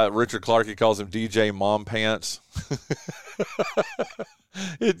 He's got Richard Clark. He calls him DJ Mom Pants.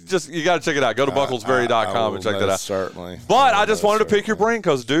 You got to check it out. Go to bucklesberry.com and check that out. Certainly. But I just wanted to pick your brain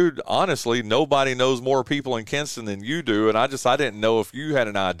because, dude, honestly, nobody knows more people in Kinston than you do. And I didn't know if you had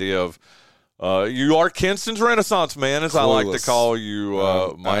an idea of you are Kinston's Renaissance man, as I like to call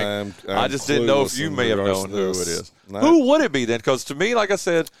you, Mike. I just didn't know if you may have known who it is. No. Who would it be then? Because to me, like I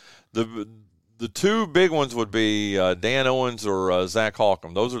said, the two big ones would be Dan Owens or Zach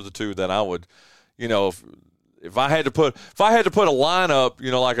Hawcom. Those are the two that I would, if I had to put a lineup,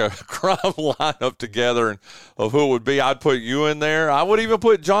 like a crime lineup together of who it would be, I'd put you in there. I would even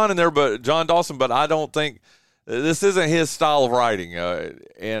put John in there, but John Dawson. But I don't think this isn't his style of writing.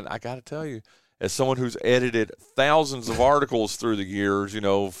 And I got to tell you, as someone who's edited thousands of articles through the years,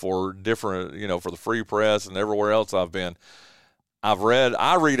 for different, for the Free Press and everywhere else I've been, I read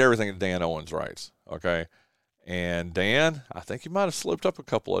everything that Dan Owens writes. Okay. And Dan, I think he might have slipped up a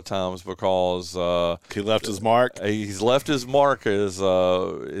couple of times because he left his mark. He's left his mark as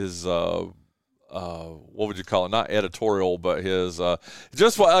what would you call it? Not editorial, but his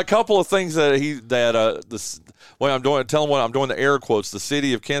just a couple of things that I'm doing the air quotes. The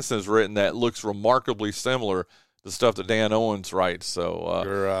city of Kinston has written that looks remarkably similar to stuff that Dan Owens writes. So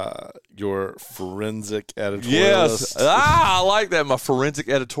your forensic editorialist. Yes, I like that. My forensic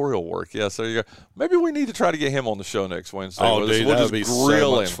editorial work. Yes, there you go. Maybe we need to try to get him on the show next Wednesday. Oh, dude, we'll that just would be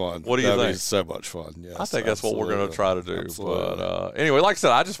grill so him. much fun. What do you think? Be so much fun. Yes, I think that's what we're going to try to do. Absolutely. But anyway, like I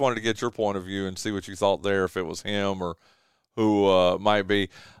said, I just wanted to get your point of view and see what you thought there, if it was him or who might be.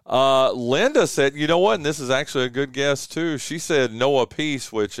 Linda said, you know what, and this is actually a good guess too. She said Noah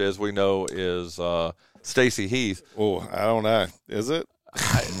Peace, which, as we know, is Stacey Heath. Oh, I don't know. Is it?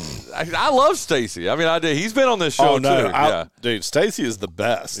 I love Stacey. I mean, I did. He's been on this show too. Dude, Stacey is the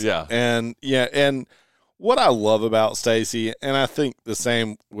best. Yeah, and what I love about Stacey, and I think the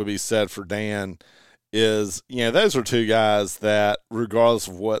same would be said for Dan, is those are two guys that, regardless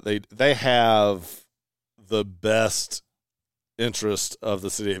of what they have the best interest of the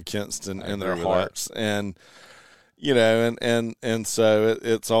city of Kinston in their hearts, and and so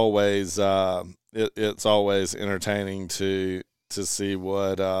it's always it's always entertaining to see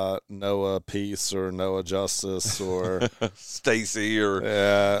what Noah Peace or Noah Justice or Stacey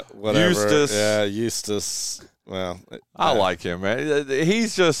or whatever. Eustace. Eustace. Well, I like him, man.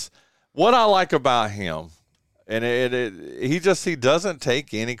 He's just what I like about him. And he doesn't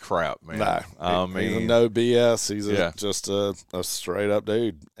take any crap, man. No, he's a no BS. He's just a straight up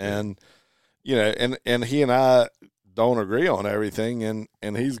dude, and and he and I don't agree on everything,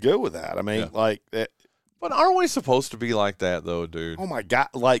 and he's good with that. I mean, like that. But aren't we supposed to be like that, though, dude? Oh my God,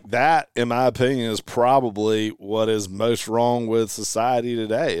 like that, in my opinion, is probably what is most wrong with society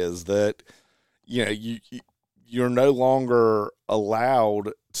today. Is that you're no longer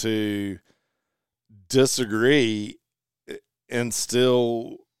allowed to disagree and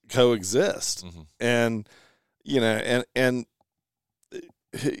still coexist. Mm-hmm. And and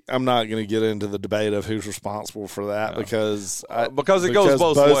I'm not going to get into the debate of who's responsible for that because it goes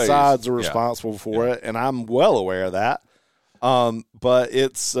both ways. Sides are responsible for it, and I'm well aware of that. But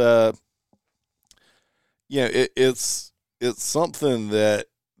it's it's something that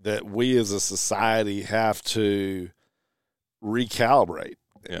we as a society have to recalibrate.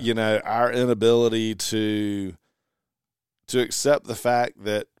 Our inability to accept the fact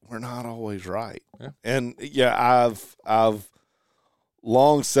that we're not always right. And I've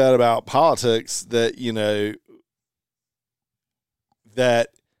long said about politics that that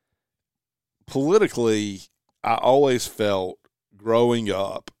politically I always felt growing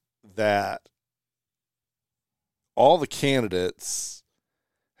up that all the candidates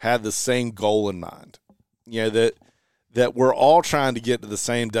had the same goal in mind. That we're all trying to get to the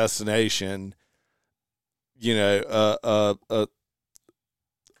same destination, a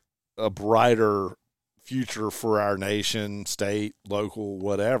brighter future for our nation, state, local,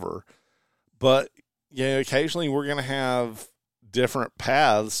 whatever. But, occasionally we're going to have different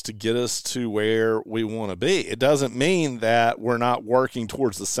paths to get us to where we want to be. It doesn't mean that we're not working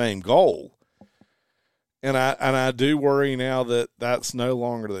towards the same goal. And I do worry now that that's no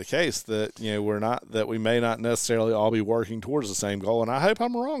longer the case, that we may not necessarily all be working towards the same goal, and I hope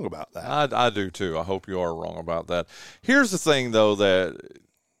I'm wrong about that. I do too. I hope you are wrong about that. Here's the thing, though, that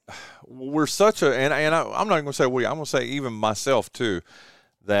we're such a, and I'm not going to say we, I'm going to say even myself too,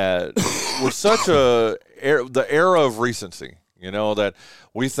 that we're such the era of recency. That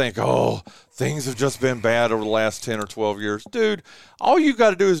we think, things have just been bad over the last 10 or 12 years. Dude, all you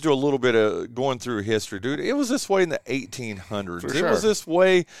got to do is do a little bit of going through history, dude. It was this way in the 1800s. For sure. It was this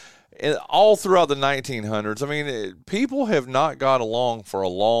way all throughout the 1900s. I mean, people have not got along for a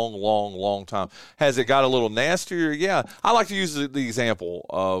long, long, long time. Has it got a little nastier? Yeah. I like to use the example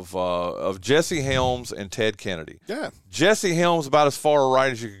of Jesse Helms and Ted Kennedy. Yeah. Jesse Helms about as far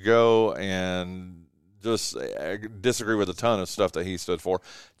right as you could go, and just disagree with a ton of stuff that he stood for.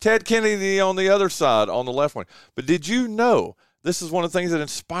 Ted Kennedy on the other side, on the left wing. But did you know, this is one of the things that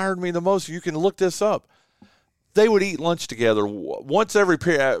inspired me the most. You can look this up. they would eat lunch together once every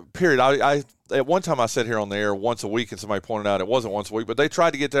period. I at one time I said here on the air once a week, and somebody pointed out it wasn't once a week, but they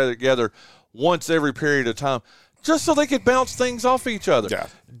tried to get together once every period of time just so they could bounce things off each other.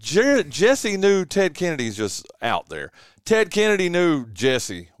 Yeah. Jesse knew Ted Kennedy's just out there. Ted Kennedy knew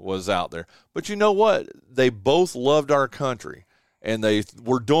Jesse was out there. But you know what? They both loved our country, and they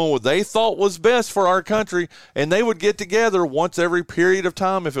were doing what they thought was best for our country, and they would get together once every period of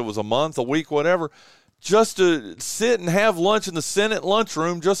time, if it was a month, a week, whatever, just to sit and have lunch in the Senate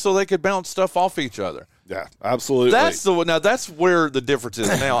lunchroom just so they could bounce stuff off each other. Yeah, absolutely. That's where the difference is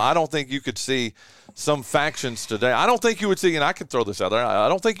now. I don't think you could see some factions today. I don't think you would see, and I can throw this out there, I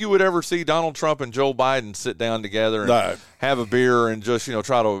don't think you would ever see Donald Trump and Joe Biden sit down together and have a beer and just,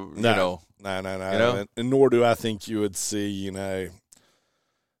 try to, No. And nor do I think you would see,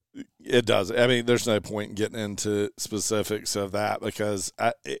 it doesn't. I mean, there's no point in getting into specifics of that because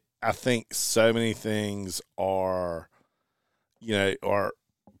I think so many things are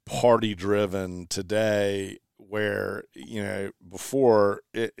party driven today where, before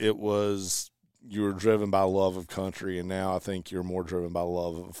it was you were driven by love of country, and now I think you're more driven by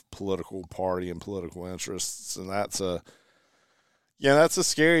love of political party and political interests. And that's a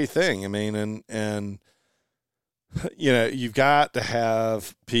scary thing. I mean, and you've got to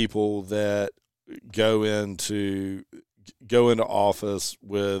have people that go into office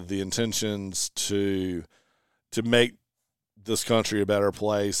with the intentions to make this country a better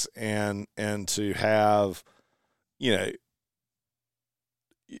place and to have,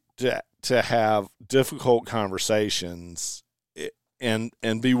 to have difficult conversations and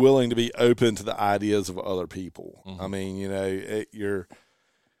be willing to be open to the ideas of other people. Mm-hmm. I mean,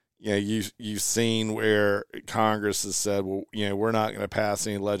 you've seen where Congress has said, well, we're not going to pass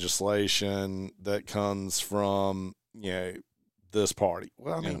any legislation that comes from, this party.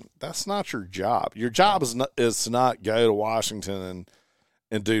 Well, I mean, that's not your job. Your job is to not go to Washington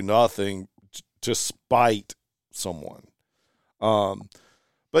and do nothing to spite someone. But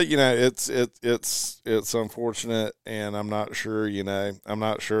it's unfortunate, and I'm not sure. I'm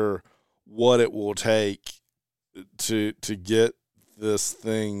not sure what it will take to get this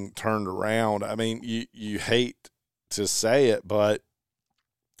thing turned around. I mean, you hate to say it, but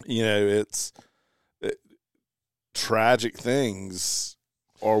tragic things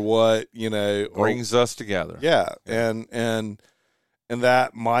are what brings us together. Yeah, and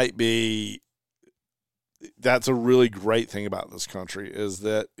that might be. That's a really great thing about this country is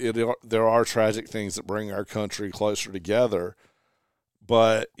that there are tragic things that bring our country closer together.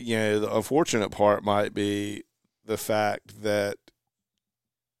 But, the unfortunate part might be the fact that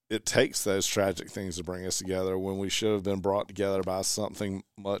it takes those tragic things to bring us together when we should have been brought together by something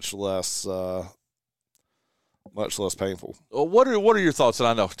much less painful. What are your thoughts? And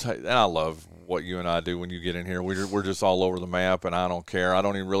I know, and I love what you and I do when you get in here. We're just all over the map, and I don't care. I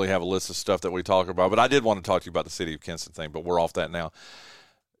don't even really have a list of stuff that we talk about. But I did want to talk to you about the City of Kinston thing, but we're off that now.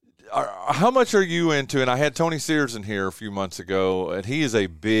 How much are you into, and I had Tony Sears in here a few months ago, and he is a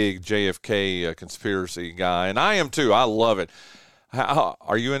big JFK conspiracy guy, and I am too. I love it. How,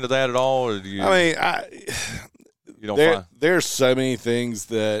 are you into that at all? Or do you, there's so many things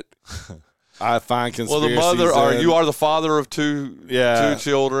that I find conspiracies. Well, the mother, you are the father of two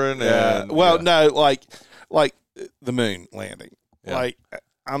children. Yeah. And, no, like the moon landing. Yeah. Like,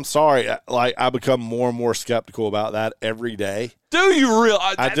 I'm sorry, I become more and more skeptical about that every day. Do you really?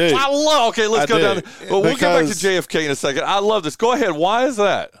 I do. I love. Okay, let's go down. Well, we'll get back to JFK in a second. I love this. Go ahead. Why is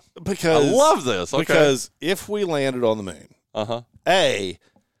that? Because I love this. Okay. Because if we landed on the moon, A,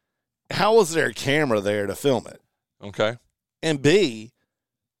 how was there a camera there to film it? Okay. And B,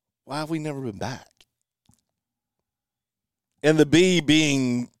 why have we never been back? And the B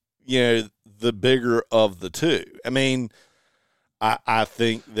being, the bigger of the two. I mean, I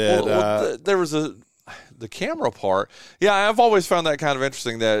think that there was the camera part. Yeah, I've always found that kind of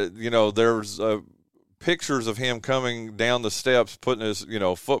interesting that, there's pictures of him coming down the steps, putting his,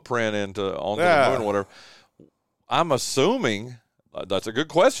 footprint onto the moon or whatever. I'm assuming, that's a good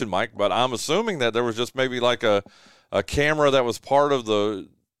question, Mike, but I'm assuming that there was just maybe like a camera that was part of the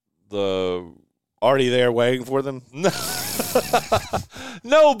already there waiting for them?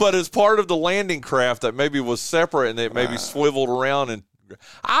 No, but it's part of the landing craft that maybe was separate and it maybe swiveled around, and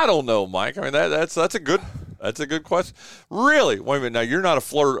I don't know, Mike. I mean, that's a good question. Really? Wait a minute. Now, you're not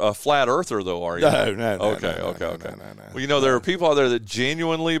a flat earther, though, are you? No. Okay. Well, there are people out there that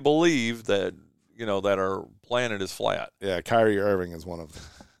genuinely believe that, that our planet is flat. Yeah, Kyrie Irving is one of them.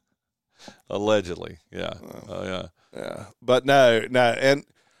 Allegedly, yeah. Yeah. But no. And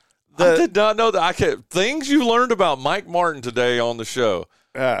I did not know that. Things you learned about Mike Martin today on the show.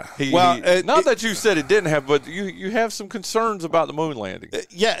 Yeah. Not that you said it didn't have, but you have some concerns about the moon landing.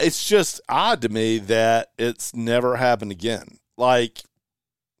 Yeah, it's just odd to me that it's never happened again. Like,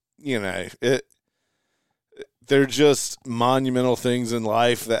 they're just monumental things in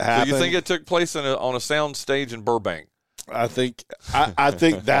life that happen. So you think it took place on a sound stage in Burbank? I think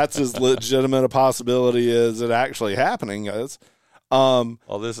that's as legitimate a possibility as it actually happening is.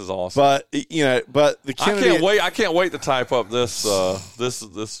 This is awesome. But the Kennedy, I can't wait to type up this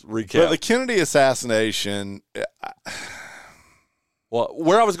recap. But the Kennedy assassination. Well,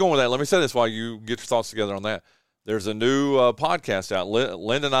 where I was going with that, let me say this while you get your thoughts together on that. There's a new podcast out.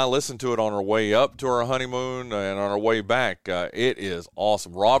 Linda and I listened to it on our way up to our honeymoon and on our way back. It is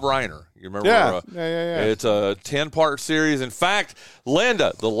awesome. Rob Reiner. You remember? Yeah. It's a 10-part series. In fact,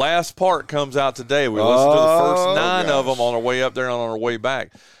 Linda, the last part comes out today. We listened to the first 9 of them on our way up there and on our way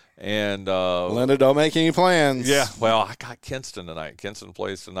back. And Linda, don't make any plans. Yeah, well, I got Kinston tonight. Kinston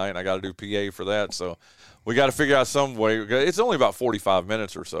plays tonight, and I got to do PA for that. So we got to figure out some way. It's only about 45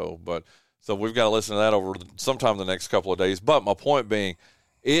 minutes or so, but so we've got to listen to that over sometime the next couple of days. But my point being,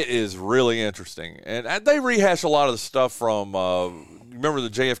 it is really interesting. And they rehash a lot of the stuff from, remember the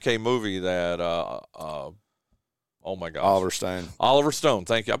JFK movie that, oh my gosh. Oliver Stone,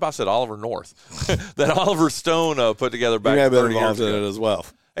 thank you. I about said Oliver North. That Oliver Stone put together back 30 years ago. In it as well.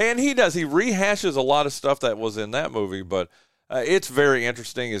 And he does. He rehashes a lot of stuff that was in that movie, but it's very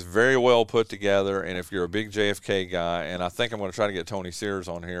interesting. It's very well put together. And if you're a big JFK guy, and I think I'm going to try to get Tony Sears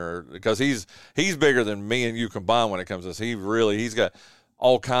on here because he's bigger than me and you combined when it comes to this. He's got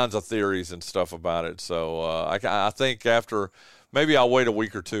all kinds of theories and stuff about it. So I think after maybe I'll wait a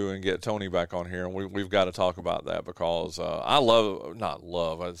week or two and get Tony back on here, and we've got to talk about that because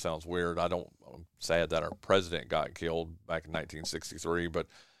it sounds weird. I'm sad that our president got killed back in 1963, but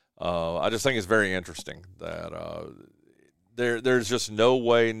I just think it's very interesting that there's just no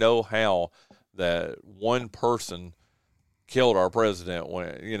way, no how that one person killed our president when,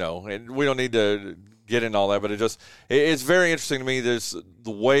 and we don't need to get into all that, but it's very interesting to me. There's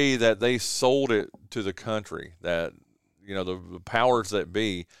the way that they sold it to the country that, the powers that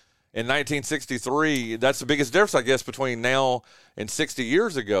be in 1963, that's the biggest difference, I guess, between now and 60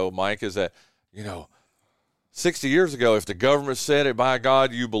 years ago, Mike, is that, 60 years ago, if the government said it, by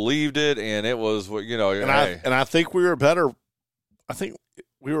God, you believed it, and it was, I think we were better. I think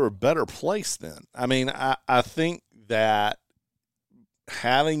we were a better place then. I mean, I think that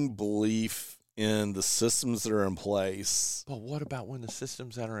having belief in the systems that are in place. But what about when the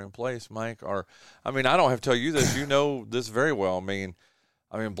systems that are in place, Mike, I don't have to tell you this. You know this very well. I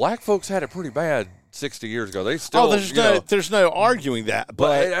mean, black folks had it pretty bad 60 years ago. They still. There's no arguing that.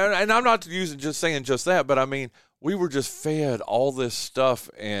 But and I'm not saying just that, but I mean, we were just fed all this stuff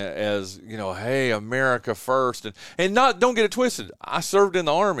as hey, America first, and don't get it twisted. I served in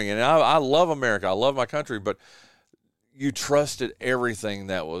the Army, and I love America. I love my country, but you trusted everything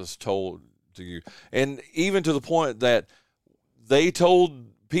that was told to you, and even to the point that they told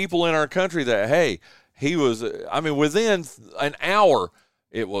people in our country that hey, he was. Within an hour.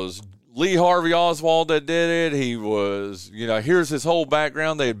 It was Lee Harvey Oswald that did it. He was, here's his whole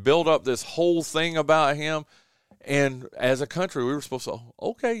background. They had built up this whole thing about him. And as a country, we were supposed to,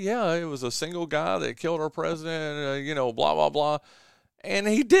 okay, yeah, it was a single guy that killed our president, blah, blah, blah. And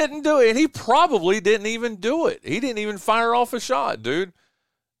he didn't do it. And he probably didn't even do it. He didn't even fire off a shot, dude.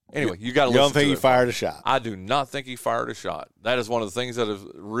 Anyway, you got to listen to it. You don't think he fired a shot? I do not think he fired a shot. That is one of the things that have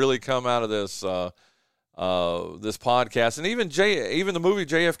really come out of this this podcast, and even the movie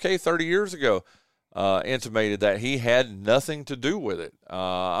JFK 30 years ago intimated that he had nothing to do with it.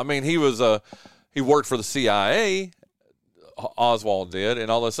 He worked for the CIA, Oswald did,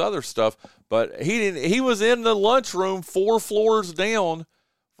 and all this other stuff, but he didn't. He was in the lunchroom 4 floors down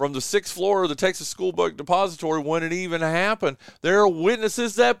from the 6th floor of the Texas School Book Depository when it even happened. There are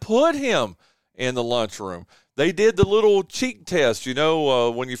witnesses that put him in the lunchroom. They did the little cheek test,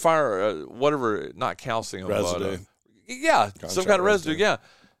 when you fire whatever, not calcium. Residue. But, some kind of residue, yeah.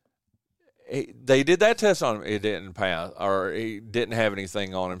 They did that test on him. It didn't pass, or he didn't have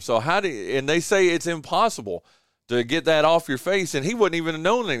anything on him. So and they say it's impossible to get that off your face, and he wouldn't even have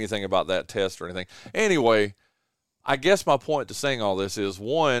known anything about that test or anything. Anyway, I guess my point to saying all this is,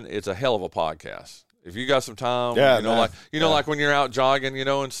 one, it's a hell of a podcast. If you got some time, like when you're out jogging,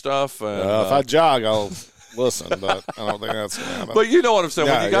 and stuff. And, if I jog, I'll listen, but I don't think that's going to happen. But you know what I'm saying.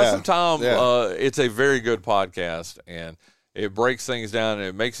 When you got some time, it's a very good podcast, and it breaks things down, and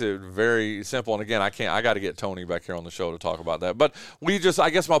it makes it very simple. And again, I got to get Tony back here on the show to talk about that. But I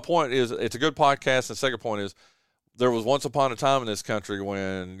guess my point is, it's a good podcast. And the second point is, there was once upon a time in this country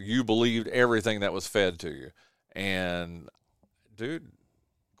when you believed everything that was fed to you. And, dude,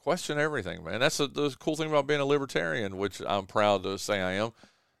 question everything, man. That's the cool thing about being a libertarian, which I'm proud to say I am.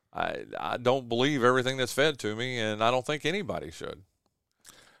 I don't believe everything that's fed to me, and I don't think anybody should.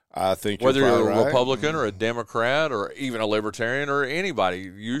 I think whether you're a right. Republican or a Democrat or even a libertarian or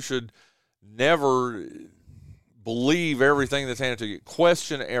anybody, you should never believe everything that's handed to you.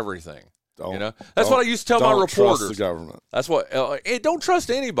 Question everything. That's what I used to tell my reporters. Trust the government. That's what. Don't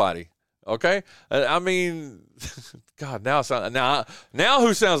trust anybody. Okay, I mean, God, now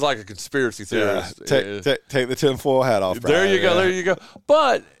who sounds like a conspiracy theorist? Yeah. Take the tinfoil hat off. There you go. There you go.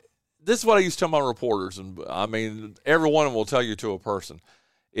 But this is what I used to tell my reporters, and I mean, every one of them will tell you to a person.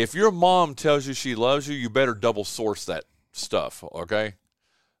 If your mom tells you she loves you, you better double source that stuff. Okay,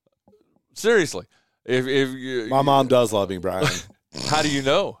 seriously. If my mom does love me, Brian. How do you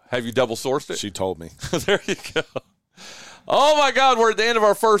know? Have you double sourced it? She told me. There you go. Oh my God, we're at the end of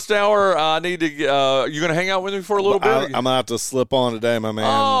our first hour. I need to. You going to hang out with me for a little bit? I'm gonna have to slip on today, my man.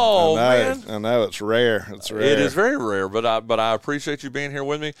 Oh man, I know it's rare. It's rare. It is very rare, but I appreciate you being here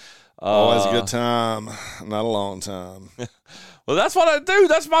with me. Always a good time, not a long time. Well, that's what I do.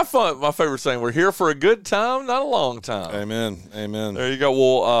 That's my favorite saying. We're here for a good time, not a long time. Amen. There you go.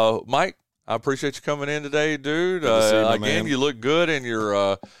 Well, Mike, I appreciate you coming in today, dude. Again, you look good in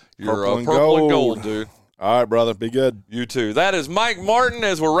your purple and gold, dude. All right, brother. Be good. You too. That is Mike Martin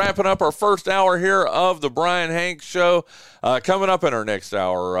as we're wrapping up our first hour here of the Brian Hanks Show. Coming up in our next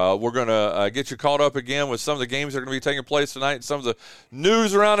hour, we're going to get you caught up again with some of the games that are going to be taking place tonight and some of the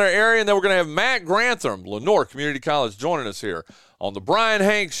news around our area. And then we're going to have Matt Grantham, Lenoir Community College, joining us here on the Brian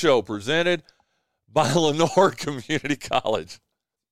Hanks Show, presented by Lenoir Community College.